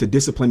 I need to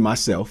discipline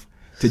myself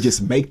to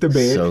just make the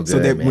bed so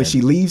that when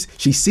she leaves,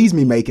 she sees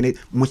me making it.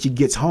 When she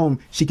gets home,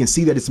 she can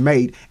see that it's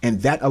made.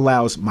 And that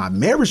allows my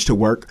marriage to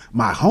work,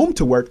 my home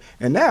to work.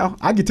 And now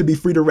I get to be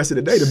free the rest of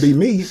the day to be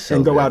me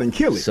and go out and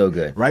kill it. So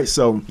good. Right?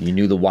 So you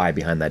knew the why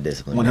behind that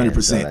discipline.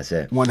 100%. So that's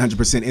it.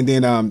 100%. And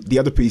then the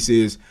other piece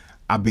is,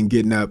 I've been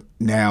getting up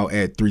now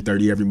at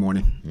 3:30 every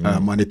morning,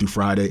 Monday through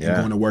Friday, and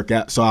going to work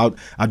out. So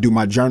I'll do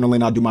my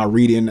journaling, I'll do my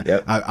reading,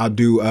 I'll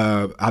do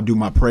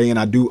my praying,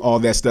 I do all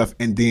that stuff,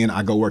 and then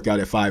I go work out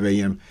at 5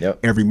 a.m.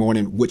 Every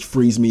morning, which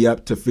frees me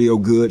up to feel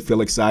good,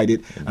 feel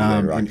excited,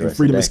 and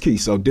freedom is key.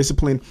 So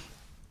discipline.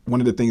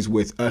 One of the things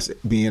with us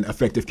being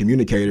effective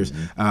communicators,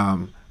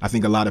 I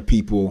think a lot of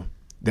people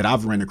that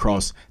I've run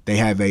across, they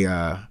have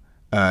a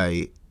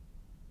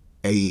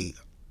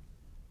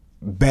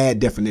bad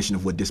definition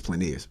of what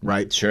discipline is,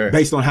 right? Sure.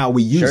 Based on how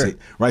we use it,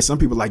 right? Some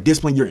people are like,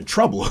 discipline, you're in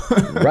trouble.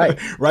 Right.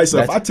 Right. So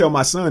if I tell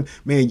my son,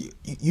 man,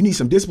 you need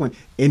some discipline,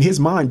 in his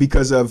mind,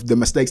 because of the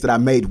mistakes that I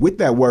made with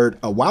that word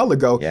a while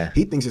ago,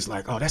 he thinks it's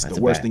like, oh, that's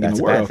the worst thing in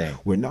the world.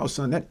 Where no,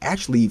 son, that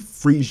actually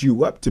frees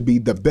you up to be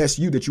the best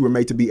you that you were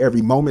made to be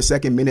every moment,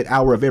 second, minute,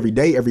 hour of every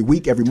day, every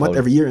week, every month,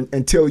 every year,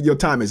 until your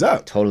time is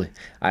up. Totally.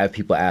 I have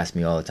people ask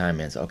me all the time,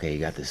 man, so, okay,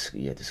 you at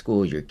the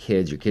school, your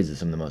kids are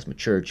some of the most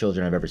mature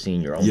children I've ever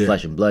seen, your own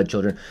flesh and blood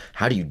children.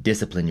 How do you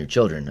discipline your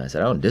children? I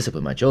said, I don't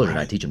discipline my children.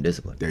 I teach them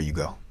discipline. There you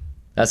go.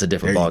 That's a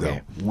different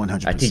ballgame.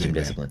 100%. I teach them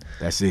discipline.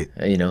 That's it.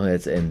 You know,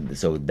 and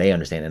so they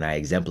understand, and I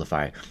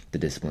exemplify the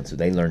discipline. So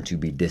they learn to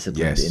be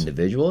disciplined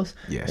individuals.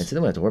 And so they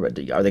don't have to worry about,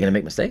 are they going to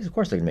make mistakes? Of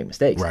course they're going to make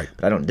mistakes. Right.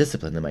 But I don't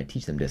discipline them. I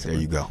teach them discipline.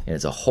 There you go. And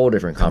it's a whole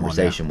different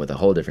conversation with a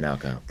whole different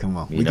outcome. Come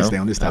on. We can stay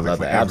on this topic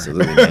forever.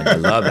 Absolutely, man. I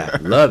love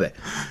that. Love it.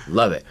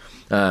 Love it.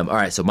 All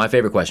right. So my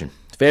favorite question.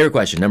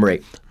 Number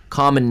 8.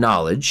 Common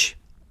knowledge.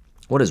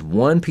 What is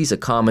one piece of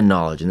common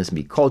knowledge? And this can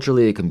be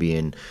culturally, it can be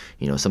in,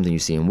 something you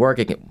see in work.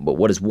 But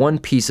what is one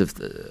piece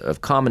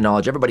of common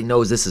knowledge? Everybody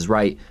knows this is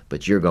right,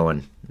 but you're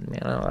going,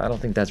 man, I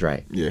don't think that's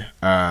right.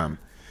 Yeah.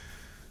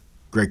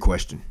 Great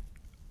question.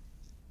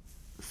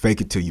 Fake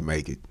it till you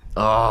make it.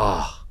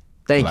 Oh,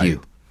 thank you.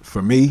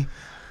 For me,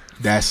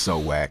 that's so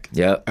whack.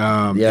 Yep.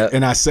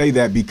 And I say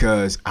that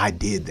because I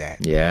did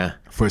that. Yeah.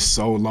 For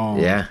so long.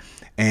 Yeah.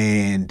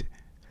 And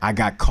I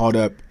got caught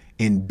up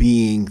in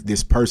being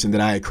this person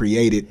that I had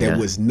created that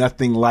was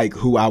nothing like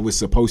who I was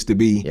supposed to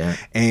be. Yeah.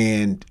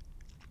 And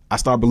I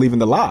started believing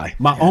the lie,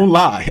 my own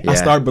lie. I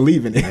started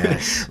believing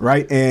it,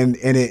 right? And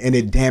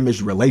it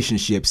damaged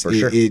relationships. For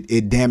sure.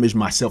 It damaged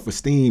my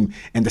self-esteem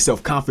and the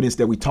self-confidence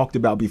that we talked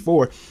about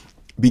before,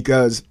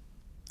 because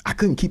I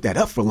couldn't keep that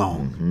up for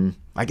long. Mm-hmm.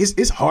 Like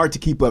it's hard to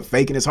keep up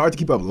faking. It's hard to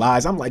keep up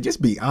lies. I'm like,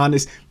 just be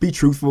honest, be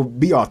truthful,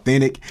 be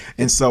authentic.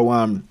 And so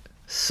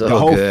So the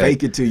whole good.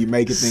 fake it till you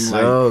make it thing,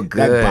 So like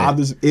good. that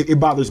bothers it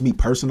bothers me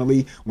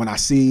personally when I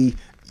see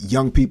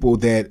young people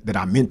that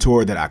I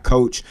mentor, that I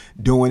coach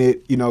doing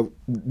it. You know,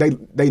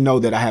 they know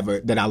that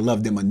I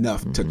love them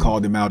enough to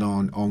call them out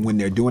on when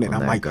they're doing it. And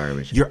I'm like,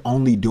 garbage. You're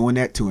only doing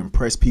that to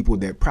impress people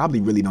that probably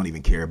really don't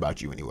even care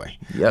about you anyway.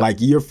 Yep. Like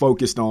you're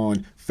focused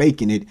on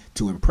faking it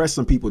to impress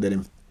some people that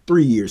in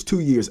 3 years, 2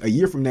 years, a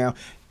year from now,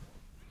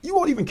 you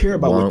won't even care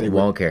about what they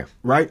won't care.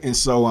 Right. And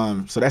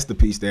so that's the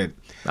piece that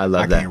I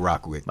love can't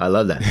rock with. I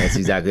love that. That's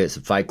exactly it. It's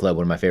Fight Club,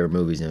 one of my favorite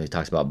movies. You know, he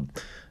talks about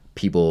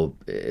people.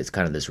 It's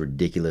kind of this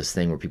ridiculous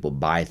thing where people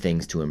buy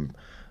things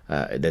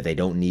that they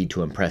don't need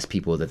to impress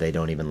people that they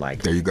don't even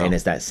like. There you go. And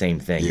it's that same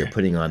thing. You're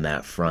putting on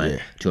that front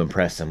to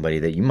impress somebody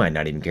that you might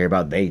not even care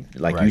about. They,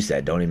 like you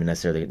said, don't even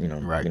necessarily,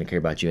 going to care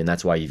about you. And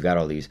that's why you've got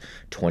all these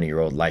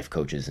 20-year-old life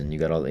coaches, and you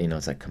got all,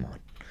 it's like, come on,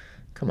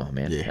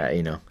 man.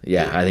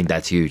 I think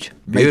that's huge.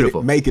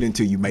 Beautiful. Make it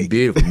until you make it.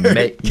 Beautiful.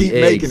 Keep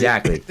making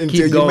it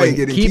until you make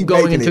it. Keep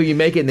going until you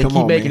make it, and then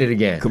keep making it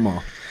again. Come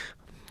on.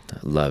 I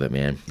love it,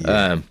 man.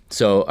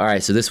 So all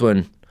right, so this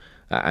one,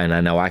 and I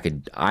know I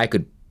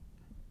could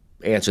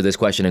answer this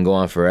question and go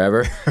on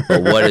forever.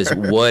 But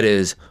what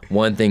is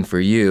one thing for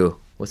you?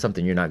 What's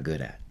something you're not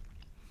good at?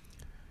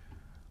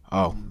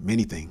 Oh,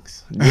 many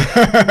things.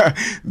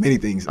 Many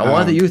things. I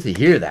want the youth to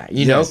hear that,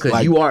 know, because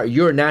like,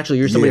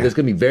 you're somebody that's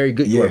going to be very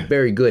good. You are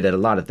very good at a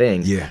lot of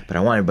things. Yeah. But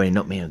I want everybody to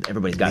know, man,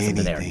 everybody's got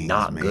something they're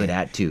not good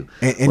at too.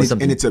 And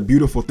it's a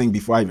beautiful thing.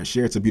 Before I even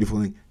share, it's a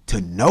beautiful thing to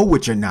know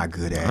what you're not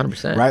good at.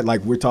 100%. Right?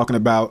 Like I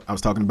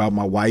was talking about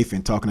my wife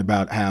and talking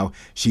about how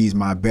she's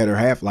my better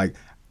half. Like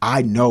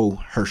I know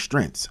her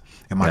strengths.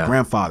 And my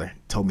grandfather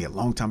told me a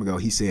long time ago,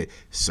 he said,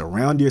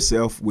 surround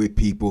yourself with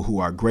people who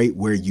are great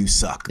where you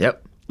suck.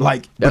 Yep.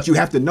 But you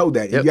have to know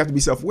that. You have to be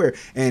self-aware.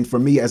 And for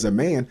me as a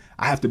man,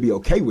 I have to be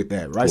okay with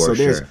that, right? So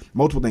there's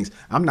multiple things.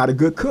 I'm not a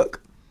good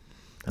cook.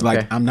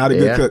 Like I'm not a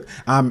good cook.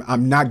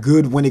 I'm not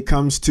good when it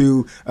comes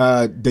to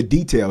the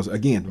details.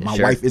 Again, my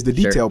wife is the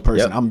detail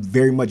person. I'm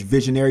very much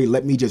visionary.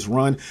 Let me just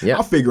run.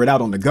 I'll figure it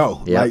out on the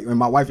go. Like, and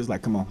my wife is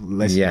like, come on,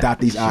 let's dot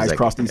these I's, like,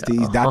 cross these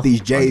T's, dot these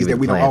J's that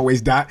we don't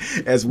always dot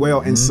as well.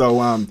 And so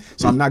I'm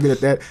not good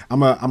at that. I'm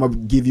gonna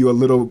give you a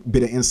little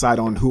bit of insight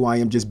on who I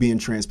am. Just being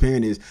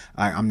transparent is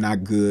I'm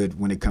not good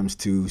when it comes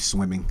to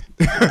swimming.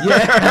 Good.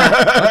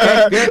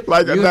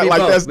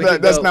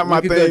 That's not my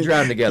thing. Go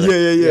drown together.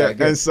 Yeah.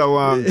 And so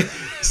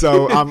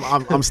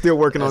I'm still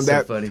working on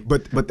that. So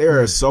but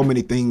there are so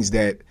many things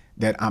that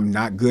I'm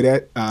not good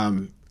at.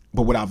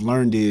 But what I've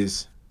learned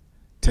is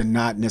to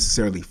not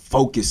necessarily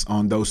focus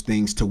on those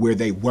things to where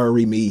they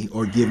worry me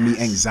or give me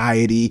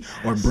anxiety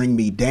or bring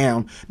me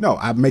down. No,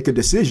 I make a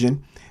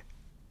decision.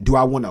 Do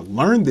I want to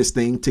learn this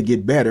thing to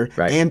get better?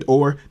 And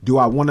or do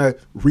I want to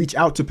reach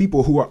out to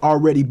people who are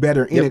already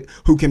better in it,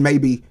 who can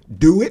maybe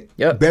do it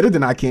better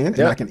than I can,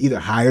 and I can either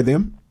hire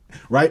them,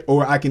 right?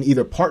 Or I can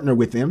either partner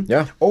with them,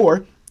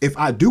 or if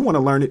I do want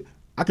to learn it,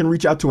 I can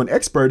reach out to an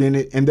expert in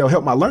it and they'll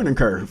help my learning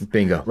curve.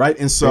 Bingo. Right?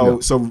 And so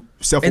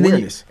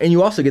self-awareness. And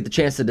you also get the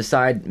chance to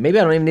decide, maybe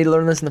I don't even need to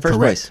learn this in the first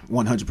place.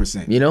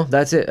 100%.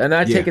 That's it. And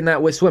I've taken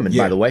that with swimming,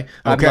 by the way.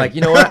 I'm like,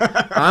 you know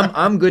what?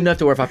 I'm good enough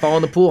to where if I fall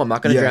in the pool, I'm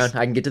not going to drown.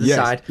 I can get to the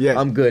side.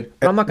 I'm good.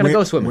 But I'm not going to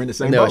go swimming in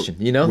the ocean.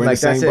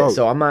 That's it.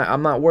 So I'm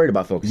not worried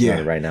about focusing on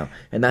it right now.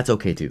 And that's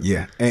okay too.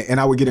 Yeah. And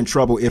I would get in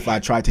trouble if I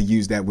tried to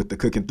use that with the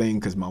cooking thing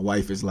because my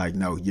wife is like,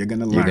 no, you're going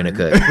to learn. You're going to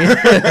cook.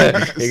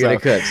 You're going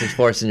to cook. It's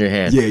force in your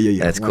hand.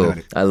 Yeah. That's cool.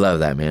 I love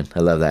that, man.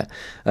 I love that.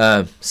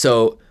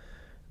 So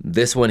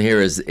this one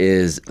here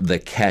is the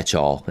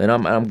catch-all, and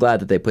I'm glad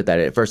that they put that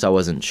in. At first, I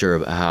wasn't sure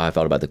of how I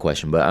felt about the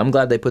question, but I'm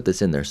glad they put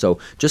this in there. So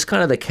just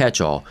kind of the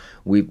catch-all.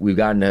 You've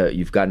gotten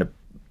to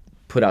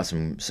put out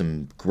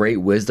some great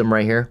wisdom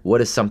right here. What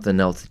is something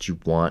else that you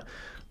want?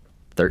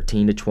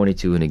 13 to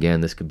 22, and again,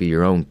 this could be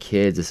your own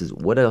kids.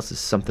 What else is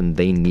something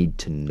they need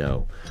to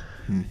know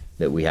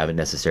that we haven't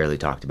necessarily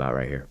talked about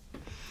right here?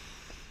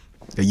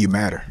 That you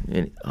matter.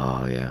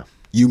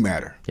 You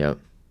matter. Yep.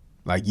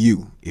 Like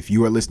if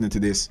you are listening to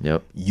this,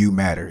 you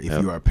matter.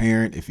 If you are a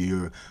parent, if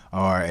you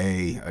are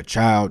a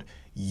child,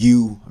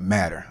 you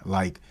matter.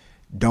 Like,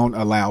 don't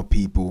allow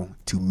people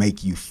to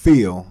make you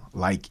feel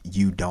like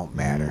you don't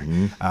matter.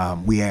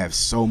 We have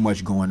so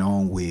much going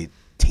on with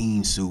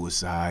teen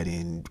suicide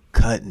and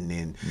cutting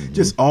and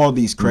just all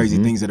these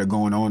crazy things that are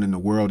going on in the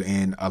world.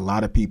 And a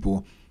lot of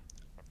people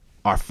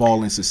are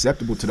falling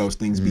susceptible to those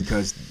things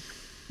because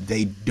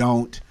they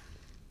don't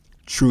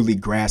truly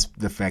grasp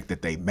the fact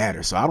that they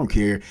matter. So I don't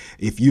care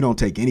if you don't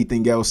take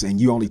anything else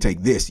and you only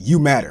take this. You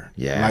matter.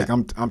 Yeah. Like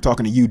I'm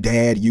talking to you,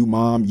 dad, you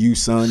mom, you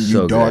son,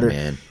 you daughter. Good,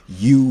 man.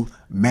 You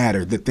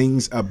matter. The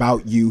things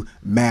about you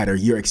matter.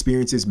 Your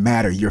experiences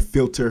matter. Your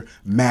filter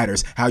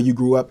matters. How you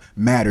grew up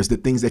matters. The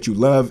things that you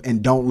love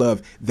and don't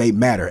love, they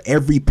matter.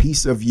 Every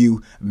piece of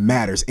you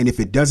matters. And if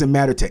it doesn't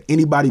matter to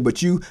anybody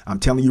but you, I'm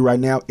telling you right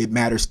now, it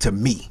matters to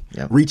me.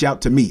 Yep. Reach out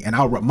to me and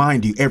I'll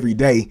remind you every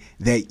day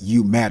that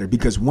you matter,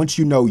 because once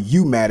you know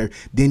you matter,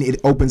 then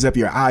it opens up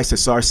your eyes to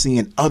start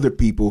seeing other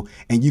people,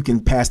 and you can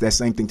pass that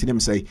same thing to them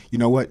and say, you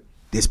know what?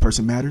 This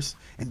person matters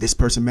and this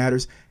person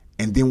matters.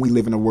 And then we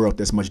live in a world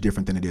that's much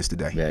different than it is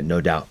today. Yeah, no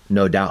doubt.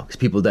 Because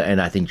people,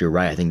 and I think you're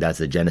right. I think that's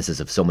the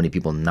genesis of so many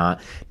people not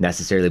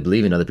necessarily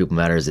believing other people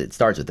matters. It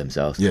starts with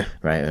themselves,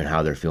 right, and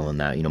how they're feeling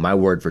that. My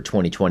word for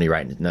 2020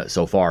 right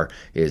so far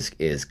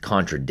is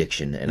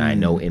contradiction, and I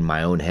know in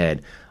my own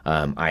head,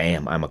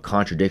 I'm a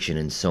contradiction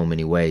in so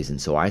many ways, and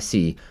so I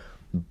see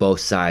both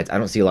sides. I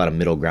don't see a lot of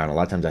middle ground. A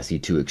lot of times I see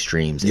two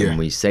extremes, and when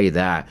we say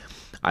that,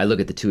 I look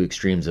at the two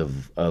extremes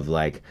of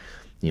like,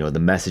 the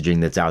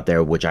messaging that's out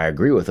there, which I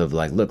agree with, of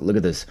like, look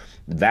at this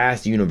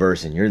vast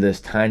universe and you're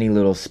this tiny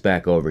little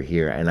speck over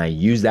here. And I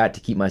use that to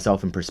keep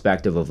myself in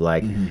perspective of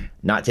like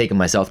not taking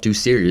myself too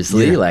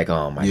seriously. Like,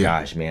 oh my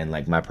gosh, man,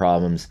 like my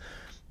problems,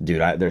 dude,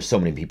 there's so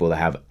many people that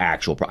have I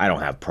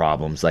don't have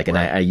problems. Like, and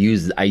I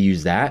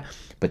use that,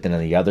 but then on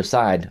the other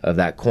side of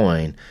that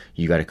coin,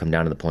 you got to come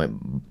down to the point,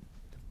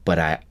 but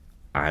I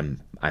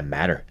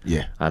matter.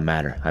 Yeah. I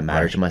matter. I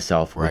matter to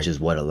myself, which is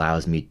what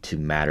allows me to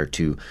matter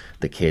to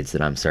the kids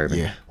that I'm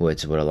serving,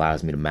 which is what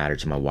allows me to matter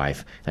to my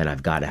wife. And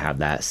I've got to have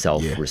that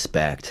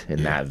self-respect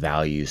and that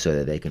value so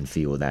that they can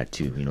feel that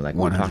too. Like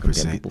we're talking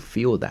to people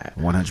feel that.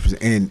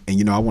 100%.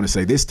 And I want to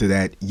say this to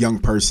that young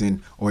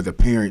person, or the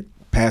parent,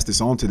 pass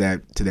this on to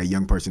that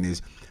young person,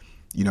 is,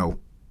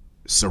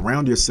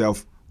 surround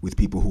yourself with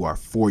people who are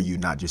for you,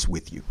 not just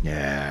with you.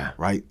 Yeah.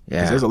 Right?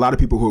 Because there's a lot of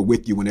people who are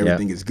with you when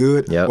everything is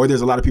good, or there's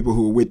a lot of people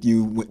who are with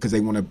you because they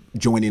want to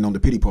join in on the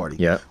pity party.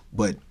 Yeah.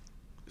 But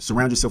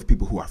surround yourself with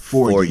people who are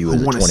for you,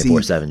 who want to see,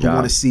 24/7 job. Who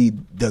want to see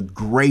the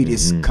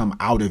greatest come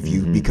out of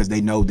you because they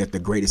know that the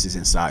greatest is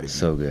inside of you.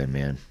 So good,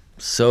 man.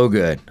 So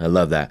good. I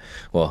love that.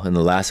 Well, and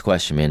the last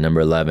question, man,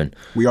 number 11.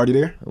 We already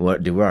there?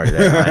 What? Dude, we're already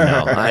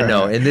there. I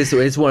know. And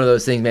it's one of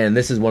those things, man. And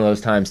this is one of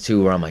those times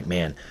too where I'm like,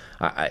 man,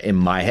 in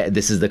my head,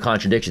 this is the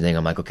contradiction thing.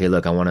 I'm like, okay,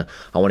 look, I want to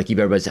keep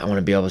everybody. I want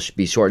to be able to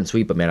be short and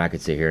sweet, but man, I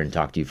could sit here and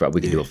talk to you we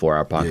could do a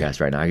 4-hour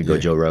podcast right now. I could go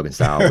Joe Rogan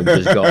style. We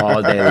could just go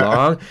all day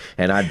long,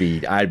 and I'd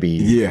be,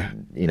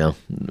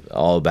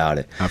 all about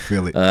it. I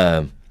feel it.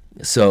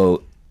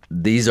 So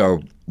these are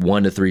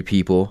 1 to 3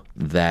 people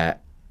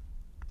that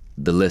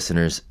the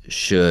listeners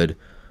should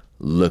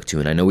look to.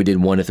 And I know we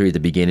did 1 to 3 at the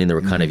beginning. They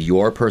were kind of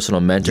your personal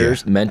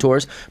mentors,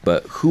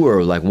 but who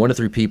are like 1 to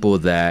 3 people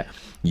that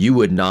you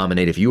would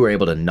nominate if you were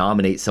able to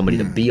nominate somebody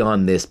to be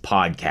on this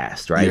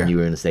podcast, right? And you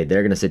were going to say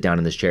they're going to sit down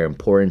in this chair and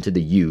pour into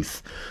the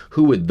youth.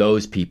 Who would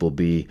those people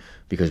be?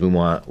 Because we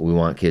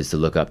want kids to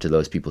look up to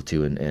those people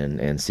too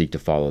and seek to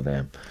follow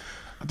them.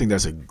 I think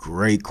that's a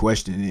great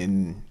question,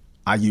 and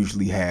I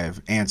usually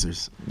have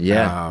answers.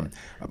 Yeah.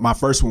 My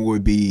first one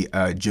would be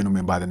a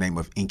gentleman by the name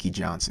of Inky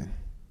Johnson.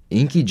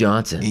 Inky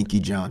Johnson. Inky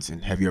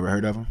Johnson. Have you ever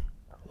heard of him?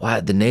 Wow,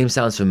 the name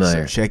sounds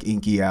familiar. So check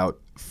Inky out.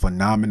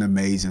 Phenomenal,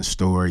 amazing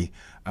story.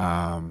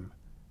 I'm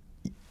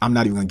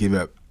not even gonna give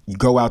it up. You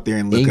go out there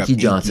and look up Inky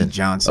Johnson.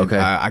 Okay.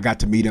 I got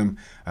to meet him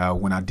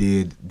when I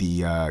did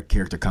the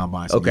character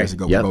combine some years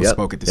ago. We both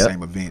spoke at the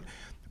same event.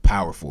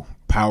 Powerful.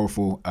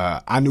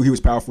 I knew he was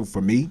powerful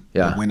for me.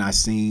 But when I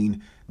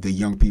seen the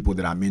young people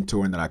that I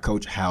mentor and that I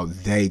coach, how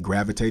they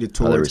gravitated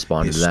towards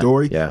his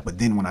story. But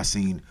then when I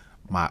seen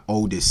my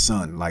oldest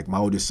son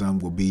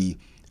will be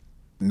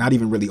not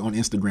even really on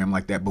Instagram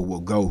like that, but will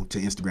go to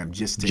Instagram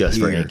just hear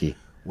for Inky.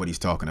 What he's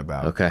talking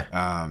about. Okay.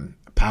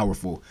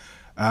 Powerful.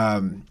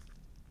 The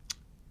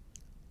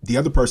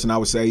other person I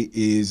would say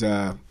is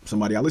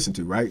somebody I listen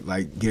to, right?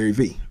 Like Gary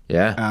Vee.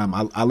 Yeah.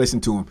 I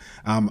listen to him.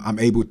 I'm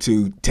able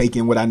to take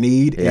in what I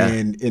need,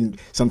 and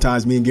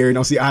sometimes me and Gary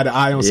don't see eye to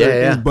eye on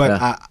certain things,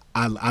 but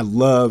I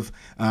love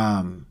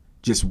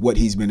just what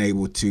he's been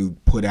able to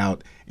put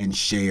out and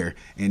share.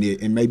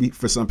 And maybe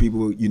for some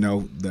people,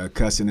 the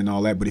cussing and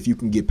all that, but if you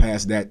can get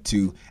past that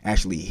to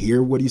actually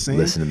hear what he's saying.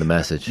 Listen to the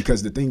message.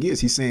 Because the thing is,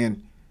 he's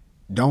saying,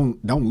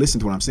 don't listen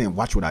to what I'm saying.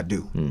 Watch what I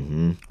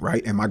do.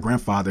 Right? And my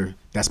grandfather,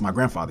 that's my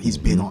grandfather. He's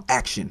big on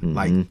action.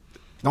 Like,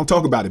 don't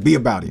talk about it. Be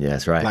about it. Yeah,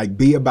 that's right. Like,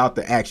 be about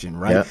the action,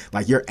 right? Yep.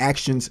 Like, your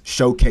actions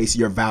showcase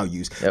your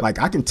values. Yep. Like,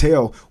 I can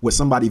tell what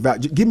somebody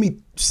give me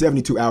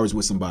 72 hours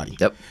with somebody.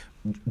 Yep.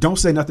 Don't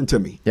say nothing to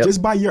me. Yep.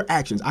 Just by your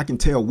actions, I can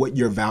tell what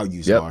your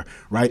values are,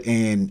 right?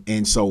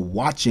 And so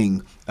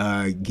watching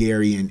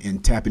Gary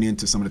and tapping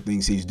into some of the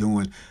things he's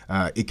doing,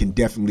 it can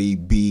definitely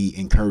be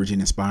encouraging,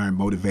 inspiring,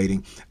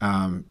 motivating,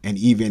 and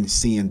even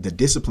seeing the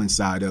discipline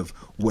side of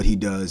what he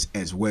does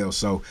as well.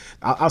 So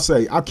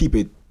I'll keep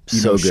it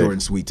short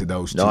and sweet to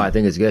those two. No, I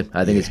think it's good.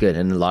 It's good.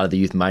 And a lot of the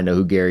youth might know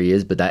who Gary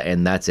is, but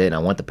that's it. And I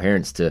want the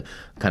parents to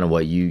kind of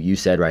what you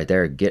said right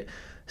there,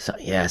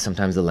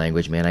 sometimes the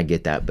language, man, I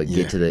get that, but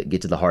get to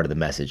the heart of the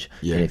message.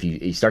 Yeah. And if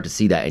you start to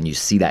see that, and you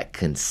see that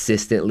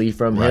consistently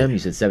from him, you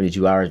said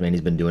 72 hours, man,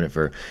 he's been doing it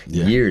for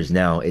years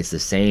now. It's the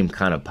same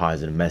kind of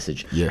positive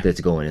message that's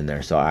going in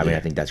there. So I mean, I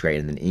think that's great.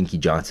 And then Inky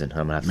Johnson,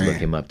 I'm gonna have to look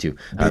him up too,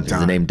 because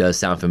the name does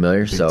sound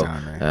familiar. Big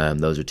time,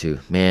 those are two,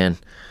 man.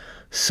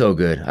 So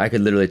good. I could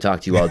literally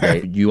talk to you all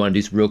day. You want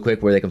to do real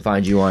quick where they can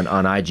find you on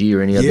IG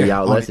or any of the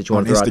outlets that you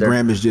want to throw out there?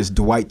 On Instagram is just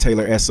Dwight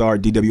Taylor SR,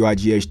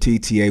 DWIGHT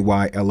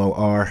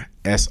TAYLOR.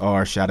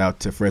 Shout out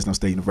to Fresno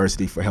State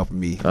University for helping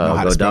me know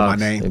how to spell my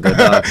name.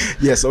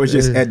 Yeah, so it's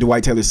just at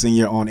Dwight Taylor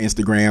Sr. on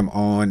Instagram,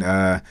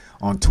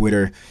 on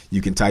Twitter.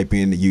 You can type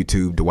in the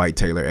YouTube Dwight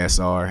Taylor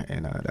SR,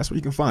 and that's where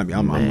you can find me.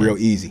 I'm real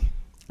easy.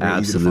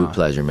 Absolute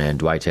pleasure, man.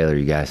 Dwight Taylor,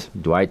 you guys.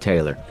 Dwight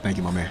Taylor. Thank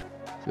you, my man.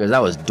 So guys,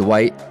 that was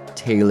Dwight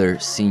Taylor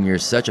Sr.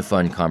 Such a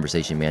fun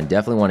conversation, man.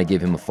 Definitely want to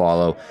give him a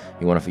follow.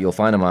 You'll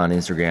find him on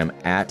Instagram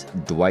at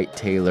Dwight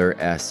Taylor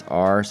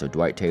SR. So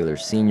Dwight Taylor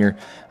Sr.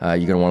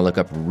 You're gonna want to look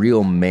up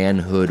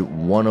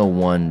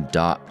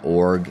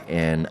realmanhood101.org,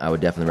 and I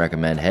would definitely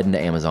recommend heading to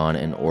Amazon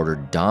and order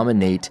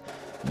Domin8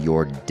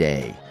 Your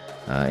Day,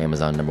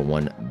 Amazon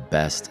 #1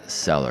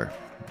 bestseller.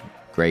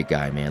 Great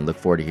guy, man. Look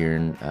forward to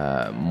hearing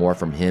more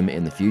from him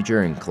in the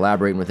future and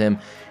collaborating with him,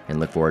 and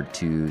look forward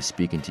to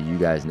speaking to you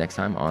guys next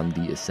time on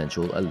The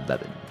Essential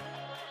 11.